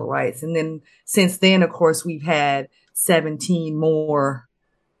with the Bill of Rights. And then since then, of course, we've had 17 more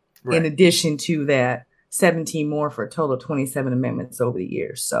in addition to that, 17 more for a total of 27 amendments over the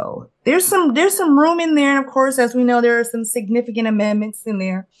years. So there's some room in there. And of course, as we know, there are some significant amendments in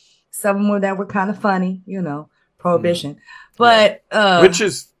there. Some more that were kind of funny, prohibition. But which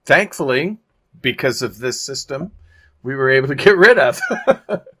is thankfully, because of this system, we were able to get rid of.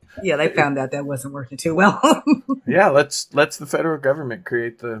 Yeah, they found out that wasn't working too well. Yeah, let's the federal government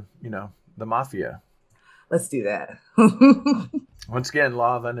create the mafia. Let's do that. Once again,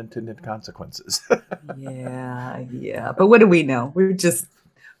 law of unintended consequences. Yeah. But what do we know? We're just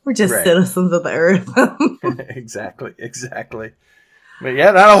citizens of the earth. Exactly. But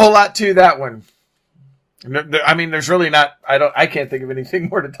yeah, not a whole lot to that one. I mean, there's really not. I can't think of anything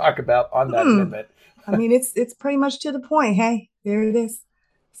more to talk about on that amendment. I mean, it's pretty much to the point. Hey, there it is.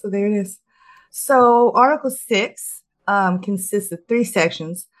 So there it is. So Article 6 consists of 3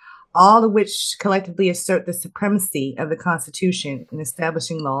 sections, all of which collectively assert the supremacy of the Constitution in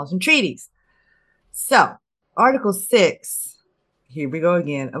establishing laws and treaties. So Article 6, here we go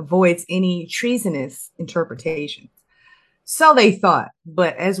again, avoids any treasonous interpretations. So they thought,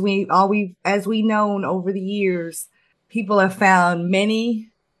 but as we known over the years, people have found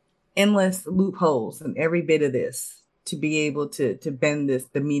many endless loopholes in every bit of this to be able to bend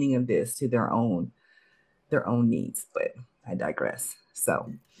the meaning of this to their own needs. But I digress.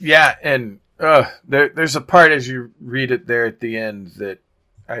 So yeah, and there's a part as you read it there at the end that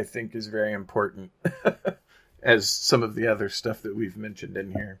I think is very important. as some of the other stuff that we've mentioned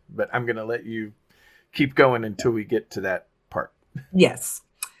in here. But I'm going to let you keep going until we get to that part. Yes.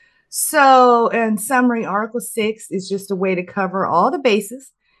 So, in summary, Article 6 is just a way to cover all the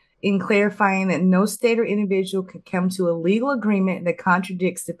bases in clarifying that no state or individual can come to a legal agreement that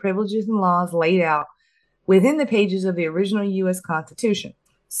contradicts the privileges and laws laid out within the pages of the original U.S. Constitution.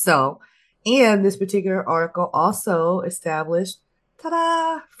 So, and this particular article also established,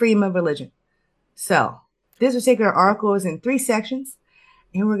 freedom of religion. So, this particular article is in 3 sections,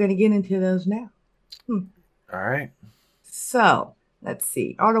 and we're going to get into those now. All right. So, let's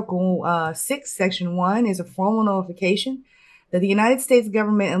see. Article 6, Section 1 is a formal notification that the United States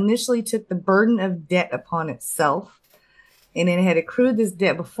government initially took the burden of debt upon itself, and it had accrued this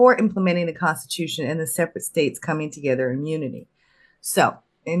debt before implementing the Constitution and the separate states coming together in unity. So,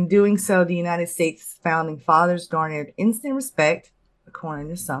 in doing so, the United States founding fathers garnered instant respect, according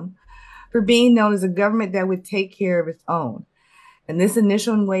to some, for being known as a government that would take care of its own. And this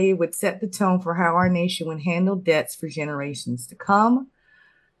initial wave would set the tone for how our nation would handle debts for generations to come.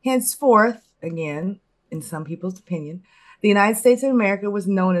 Henceforth, again, in some people's opinion, the United States of America was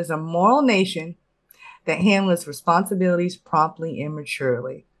known as a moral nation that handled its responsibilities promptly and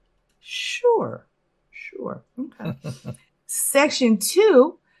maturely. Sure. Okay. Section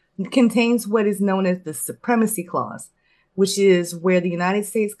 2 contains what is known as the Supremacy Clause, which is where the United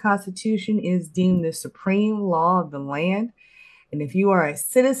States Constitution is deemed the supreme law of the land. And if you are a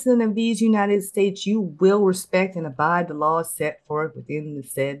citizen of these United States, you will respect and abide the laws set forth within the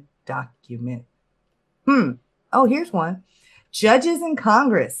said document. Oh, here's one. Judges in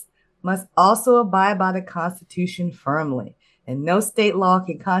Congress must also abide by the Constitution firmly, and no state law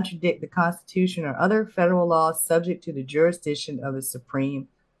can contradict the Constitution or other federal laws subject to the jurisdiction of the Supreme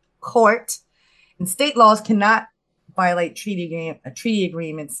Court. And state laws cannot violate treaty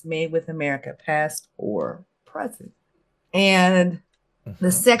agreements made with America, past or present. And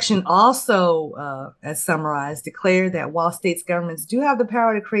the section also, as summarized, declared that while states' governments do have the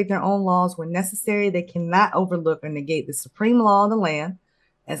power to create their own laws when necessary, they cannot overlook or negate the supreme law of the land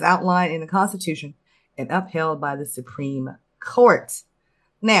as outlined in the Constitution and upheld by the Supreme Court.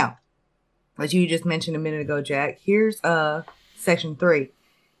 Now, as you just mentioned a minute ago, Jack, here's Section 3.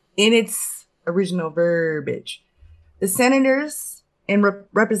 In its original verbiage, the senators and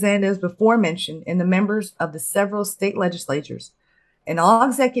representatives before mentioned and the members of the several state legislatures and all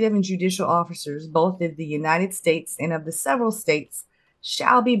executive and judicial officers, both of the United States and of the several states,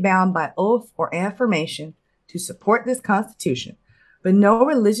 shall be bound by oath or affirmation to support this Constitution, but no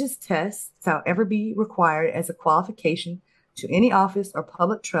religious test shall ever be required as a qualification to any office or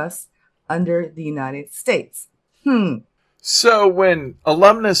public trust under the United States. So when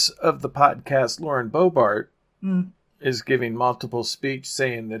alumnus of the podcast, Lauren Bobart, is giving multiple speech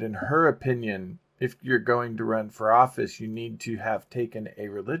saying that in her opinion, if you're going to run for office, you need to have taken a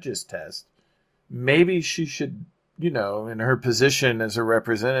religious test. Maybe she should, in her position as a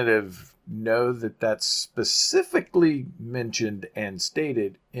representative, know that that's specifically mentioned and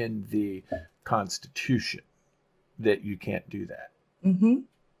stated in the Constitution that you can't do that.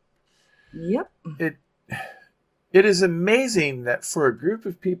 Yep. It is amazing that for a group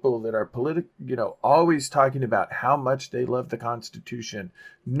of people that are always talking about how much they love the Constitution,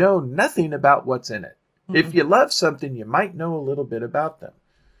 know nothing about what's in it. If you love something, you might know a little bit about them.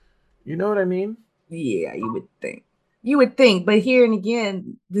 You know what I mean? Yeah, you would think. But here and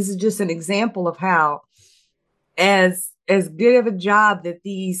again, this is just an example of how, as good of a job that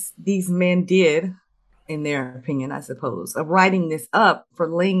these men did, in their opinion, I suppose, of writing this up for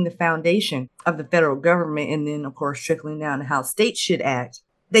laying the foundation of the federal government, and then, of course, trickling down to how states should act.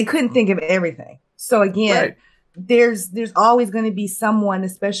 They couldn't think of everything. So again, there's always going to be someone,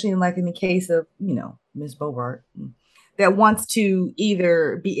 especially like in the case of, Ms. Bobart, that wants to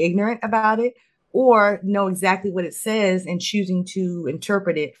either be ignorant about it or know exactly what it says and choosing to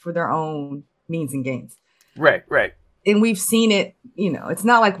interpret it for their own means and gains. Right. And we've seen it, it's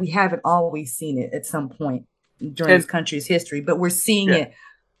not like we haven't always seen it at some point during this country's history, but we're seeing it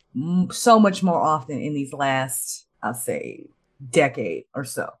so much more often in these last, I'll say, decade or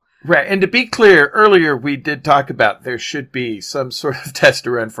so. Right. And to be clear, earlier we did talk about there should be some sort of test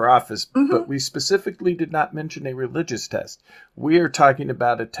to run for office, but we specifically did not mention a religious test. We are talking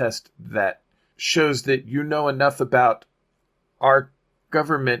about a test that shows that you know enough about our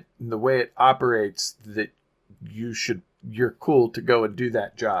government and the way it operates that you're cool to go and do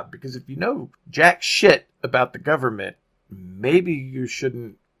that job. Because if you know jack shit about the government, maybe you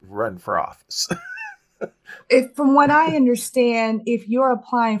shouldn't run for office. From what I understand, if you're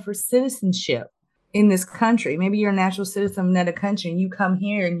applying for citizenship, in this country. Maybe you're a natural citizen of another country and you come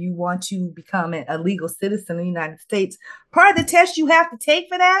here and you want to become a legal citizen of the United States. Part of the test you have to take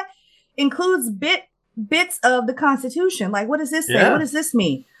for that includes bits of the Constitution. Like, what does this say? Yeah. What does this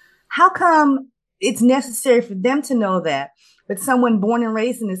mean? How come it's necessary for them to know that, but someone born and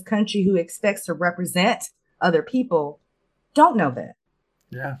raised in this country who expects to represent other people don't know that?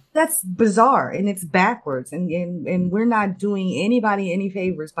 Yeah. That's bizarre and it's backwards. And we're not doing anybody any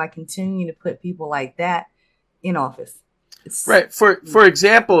favors by continuing to put people like that in office. Right. For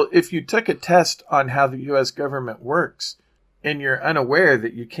example, if you took a test on how the U.S. government works and you're unaware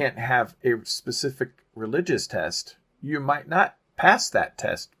that you can't have a specific religious test, you might not pass that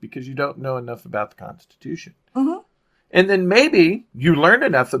test because you don't know enough about the Constitution. Mm-hmm. And then maybe you learn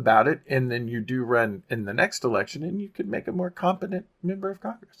enough about it and then you do run in the next election and you could make a more competent member of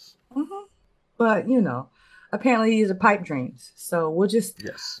Congress. Mm-hmm. But, apparently these are pipe dreams. So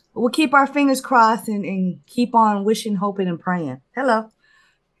Yes. we'll keep our fingers crossed and keep on wishing, hoping, and praying. Hello.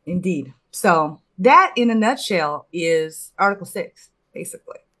 Indeed. So that in a nutshell is Article 6,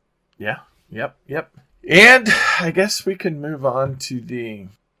 basically. Yeah. Yep. And I guess we can move on to the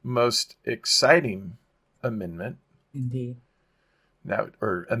most exciting amendment. Indeed.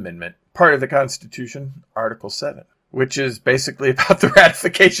 Amendment, part of the Constitution, Article 7, which is basically about the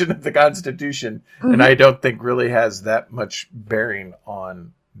ratification of the Constitution. Mm-hmm. And I don't think really has that much bearing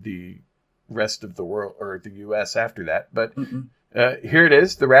on the rest of the world or the U.S. after that. But here it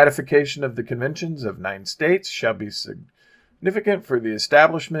is. The ratification of the conventions of 9 states shall be significant for the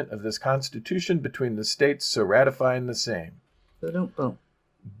establishment of this Constitution between the states so ratifying the same. Boom.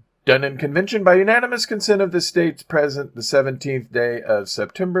 Done in convention by unanimous consent of the states present the 17th day of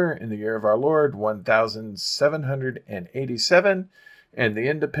September in the year of our Lord, 1787, and the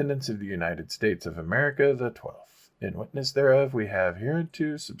independence of the United States of America, the 12th. In witness thereof, we have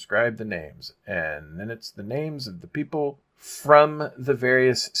hereunto subscribed the names, and then it's the names of the people from the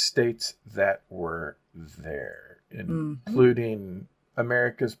various states that were there, including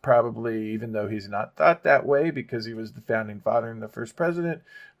America's probably, even though he's not thought that way because he was the founding father and the first president.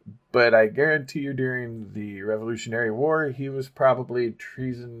 But I guarantee you during the Revolutionary War, he was probably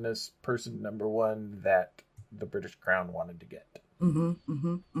treasonous person number 1 that the British Crown wanted to get.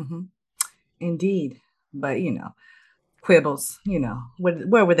 Indeed. But, quibbles,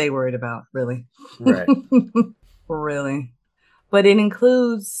 what were they worried about, really? Right. Really. But it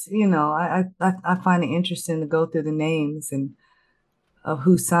includes, I find it interesting to go through the names and of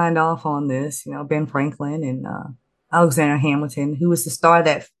who signed off on this, Ben Franklin and Alexander Hamilton, who was the star of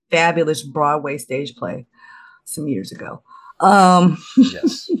that fabulous Broadway stage play some years ago.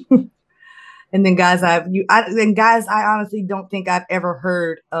 Yes. And then guys I honestly don't think I've ever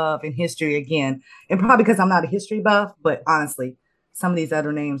heard of in history again. And probably because I'm not a history buff, but honestly, some of these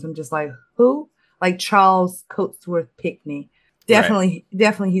other names, I'm just like, who? Like Charles Cotesworth Pinckney. Definitely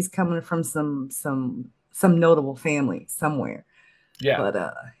he's coming from some notable family somewhere. Yeah.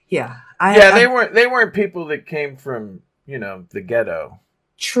 But they weren't people that came from, the ghetto.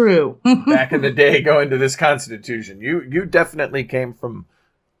 True. Back in the day going to this Constitution. You definitely came from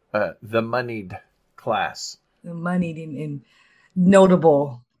the moneyed class. The moneyed and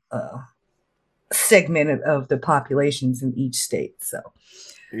notable segment of the populations in each state. So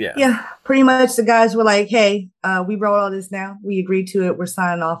yeah, pretty much the guys were like, hey, we wrote all this now. We agreed to it. We're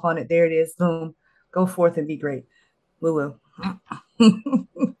signing off on it. There it is. Boom. Go forth and be great. We will.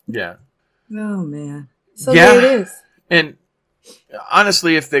 Yeah. Oh, man. So there it is. And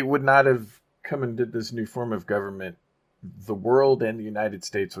honestly, if they would not have come and did this new form of government, the world and the United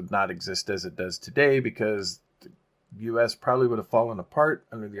States would not exist as it does today because the U.S. probably would have fallen apart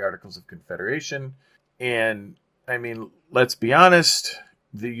under the Articles of Confederation. And, I mean, let's be honest,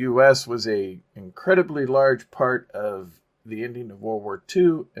 the U.S. was a incredibly large part of the ending of World War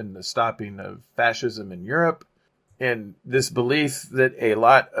II and the stopping of fascism in Europe. And this belief that a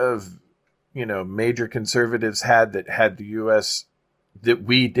lot of, major conservatives had the U.S., that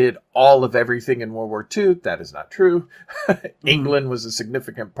we did all of everything in World War II, that is not true. England was a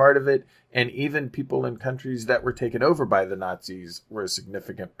significant part of it. And even people in countries that were taken over by the Nazis were a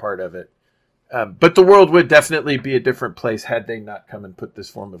significant part of it. But the world would definitely be a different place had they not come and put this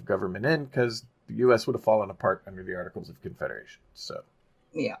form of government in, because the U.S. would have fallen apart under the Articles of Confederation. So,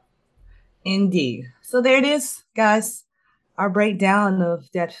 yeah. Indeed. So there it is, guys. Our breakdown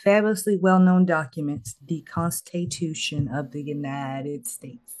of that fabulously well-known document, the Constitution of the United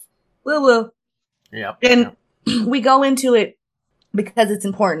States. Woo-woo. Yeah. And we go into it because it's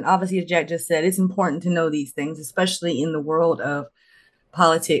important. Obviously, as Jack just said, it's important to know these things, especially in the world of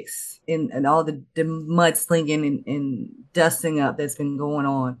politics and all the mudslinging and dusting up that's been going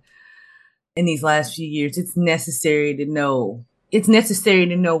on. in these last few years. It's necessary to know. It's necessary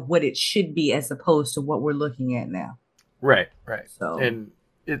to know what it should be as opposed to what we're looking at now. Right. So, and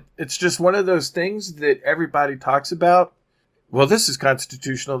it's just one of those things that everybody talks about. Well, this is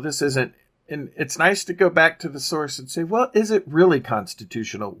constitutional. This isn't. And it's nice to go back to the source and say, well, is it really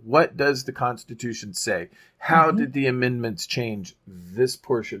constitutional? What does the Constitution say? How did the amendments change this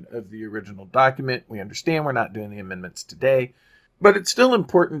portion of the original document? We understand we're not doing the amendments today, but it's still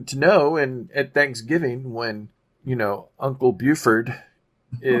important to know. And at Thanksgiving, when, Uncle Buford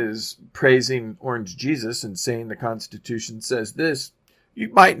is praising Orange Jesus and saying the Constitution says this, you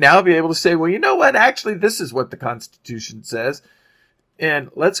might now be able to say, well, you know what? Actually, this is what the Constitution says.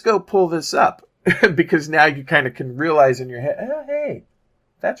 And let's go pull this up because now you kind of can realize in your head, oh, hey,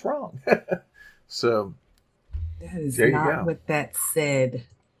 that's wrong. So that is not what that said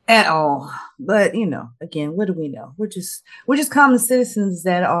at all. But, again, what do we know? We're just common citizens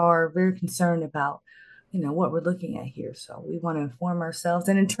that are very concerned about, what we're looking at here. So we want to inform ourselves.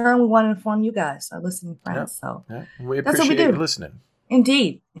 And in turn, we want to inform you guys, our listening friends. So we appreciate you listening.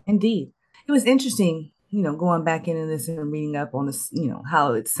 Indeed. It was interesting. Going back into this and reading up on this,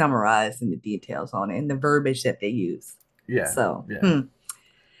 how it's summarized and the details on it and the verbiage that they use. Yeah. So,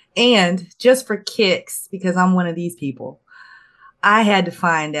 And just for kicks, because I'm one of these people, I had to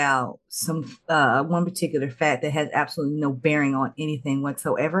find out some one particular fact that has absolutely no bearing on anything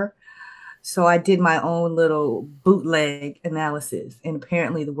whatsoever. So I did my own little bootleg analysis, and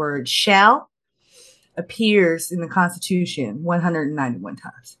apparently the word shall appears in the Constitution 191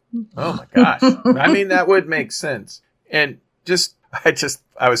 times. Oh my gosh. I mean, that would make sense. And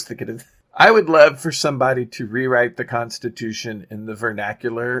I was thinking of, I would love for somebody to rewrite the Constitution in the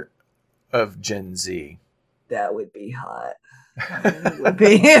vernacular of Gen Z. That would be hot. It would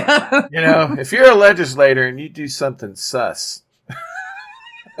be. If you're a legislator and you do something sus.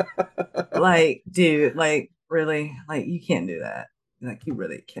 Dude, really, you can't do that. You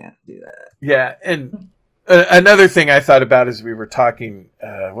really can't do that. Yeah, and another thing I thought about as we were talking,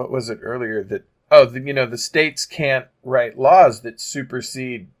 what was it earlier? That the states can't write laws that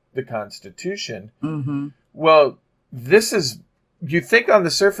supersede the Constitution. Mm-hmm. Well, you think on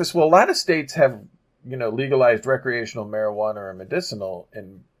the surface, well, a lot of states have legalized recreational marijuana or medicinal,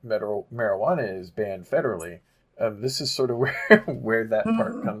 and marijuana is banned federally. This is sort of where that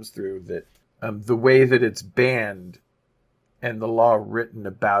part comes through. That the way that it's banned and the law written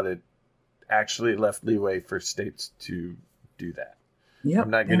about it actually left leeway for states to do that. Yep, I'm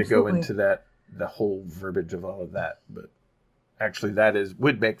not going to go into the whole verbiage of all of that, but actually that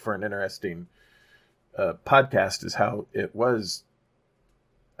would make for an interesting podcast, is how it was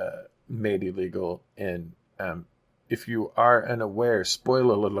made illegal. And if you are unaware,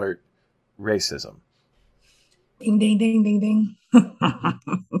 spoiler alert, racism. Ding, ding, ding, ding, ding.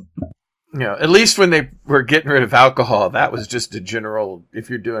 At least when they were getting rid of alcohol, that was just a general, if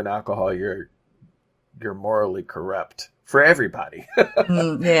you're doing alcohol, you're morally corrupt for everybody.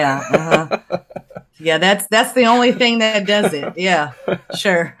 Yeah. Uh-huh. Yeah, that's the only thing that does it. Yeah,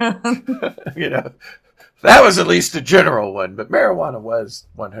 sure. That was at least a general one, but marijuana was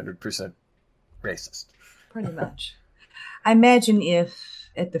 100% racist. Pretty much. I imagine if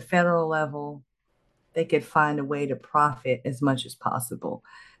at the federal level they could find a way to profit as much as possible,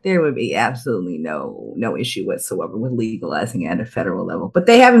 there would be absolutely no issue whatsoever with legalizing at a federal level. But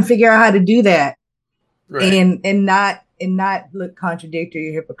they haven't figured out how to do that, right. and not look contradictory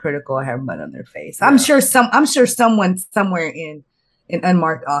or hypocritical or have mud on their face. Yeah. I'm sure someone somewhere in an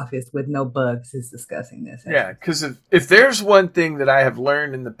unmarked office with no bugs is discussing this. Yeah, because if there's one thing that I have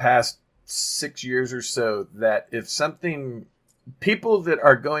learned in the past 6 years or so, that people that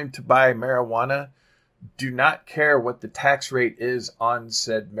are going to buy marijuana do not care what the tax rate is on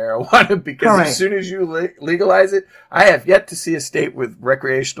said marijuana, because Correct. As soon as you legalize it, I have yet to see a state with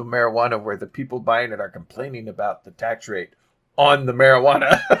recreational marijuana where the people buying it are complaining about the tax rate on the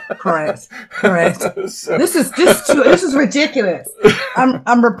marijuana. Correct. So, this is ridiculous.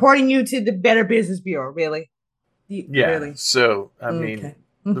 I'm reporting you to the Better Business Bureau. Really? Really? So I mean,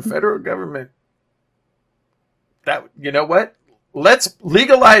 the federal government. You know what? Let's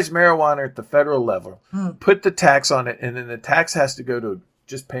legalize marijuana at the federal level, put the tax on it, and then the tax has to go to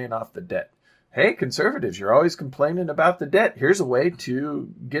just paying off the debt. Hey, conservatives, you're always complaining about the debt. Here's a way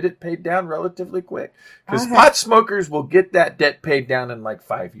to get it paid down relatively quick. Because pot smokers will get that debt paid down in like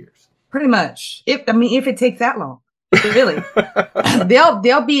 5 years. Pretty much. If it takes that long. Really.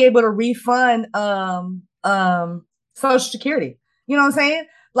 they'll be able to refund Social Security. You know what I'm saying?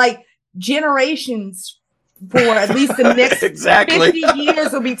 Like generations for at least the next exactly. 50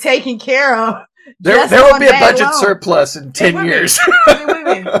 years will be taken care of There will be a budget surplus in 10 years.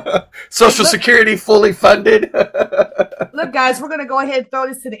 Social Security fully funded. Look, guys, we're going to go ahead and throw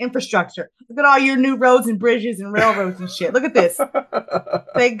this to the infrastructure. Look at all your new roads and bridges and railroads and shit. Look at this.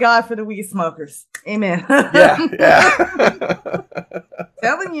 Thank God for the weed smokers. Amen. Yeah.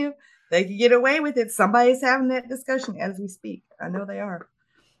 Telling you, they can get away with it. Somebody's having that discussion as we speak. I know they are.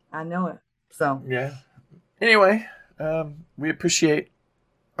 I know it. So yeah. Anyway, we appreciate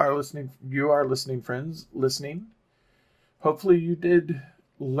our listening friends listening. Hopefully you did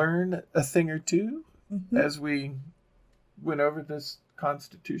learn a thing or two as we went over this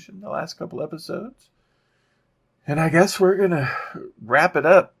Constitution the last couple episodes. And I guess we're going to wrap it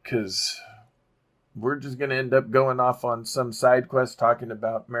up because we're just going to end up going off on some side quest talking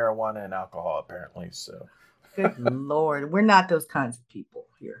about marijuana and alcohol, apparently. So, good Lord, we're not those kinds of people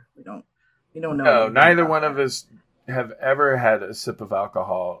here. We don't know. No, neither one of us have ever had a sip of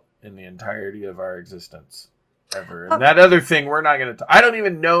alcohol in the entirety of our existence, ever. And that other thing, we're not going to. I don't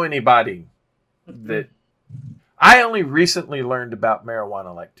even know anybody that. I only recently learned about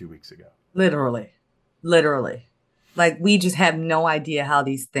marijuana like 2 weeks ago. Literally. Like, we just have no idea how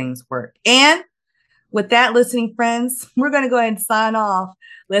these things work. And with that, listening friends, we're going to go ahead and sign off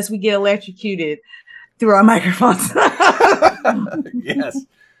lest we get electrocuted through our microphones. Yes.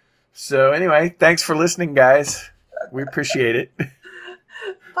 So anyway, thanks for listening, guys. We appreciate it.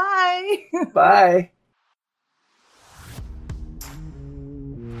 Bye. Bye.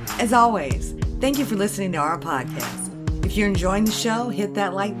 As always, thank you for listening to our podcast. If you're enjoying the show, hit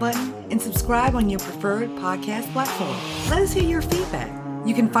that like button and subscribe on your preferred podcast platform. Let us hear your feedback.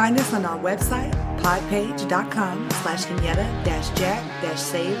 You can find us on our website,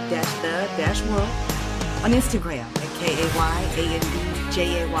 podpage.com/Kenyetta-Jack-Save-the-World, on Instagram at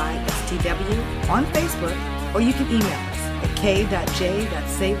KAYANDJAYSTW, on Facebook, or you can email us at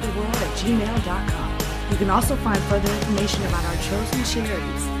k.j.savetheworld@gmail.com. You can also find further information about our chosen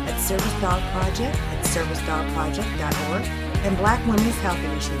charities at Service Dog Project at servicedogproject.org and Black Women's Health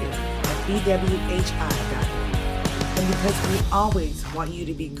Initiative at bwhi.org. And because we always want you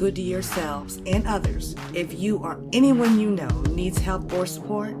to be good to yourselves and others, if you or anyone you know needs help or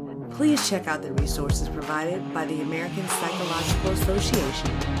support, please check out the resources provided by the American Psychological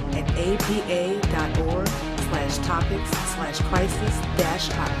Association at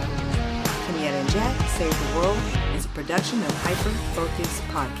apa.org/topics/crisis-hotline. Kenyetta and Jack Save the World is a production of Hyper Focus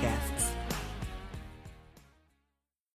Podcasts.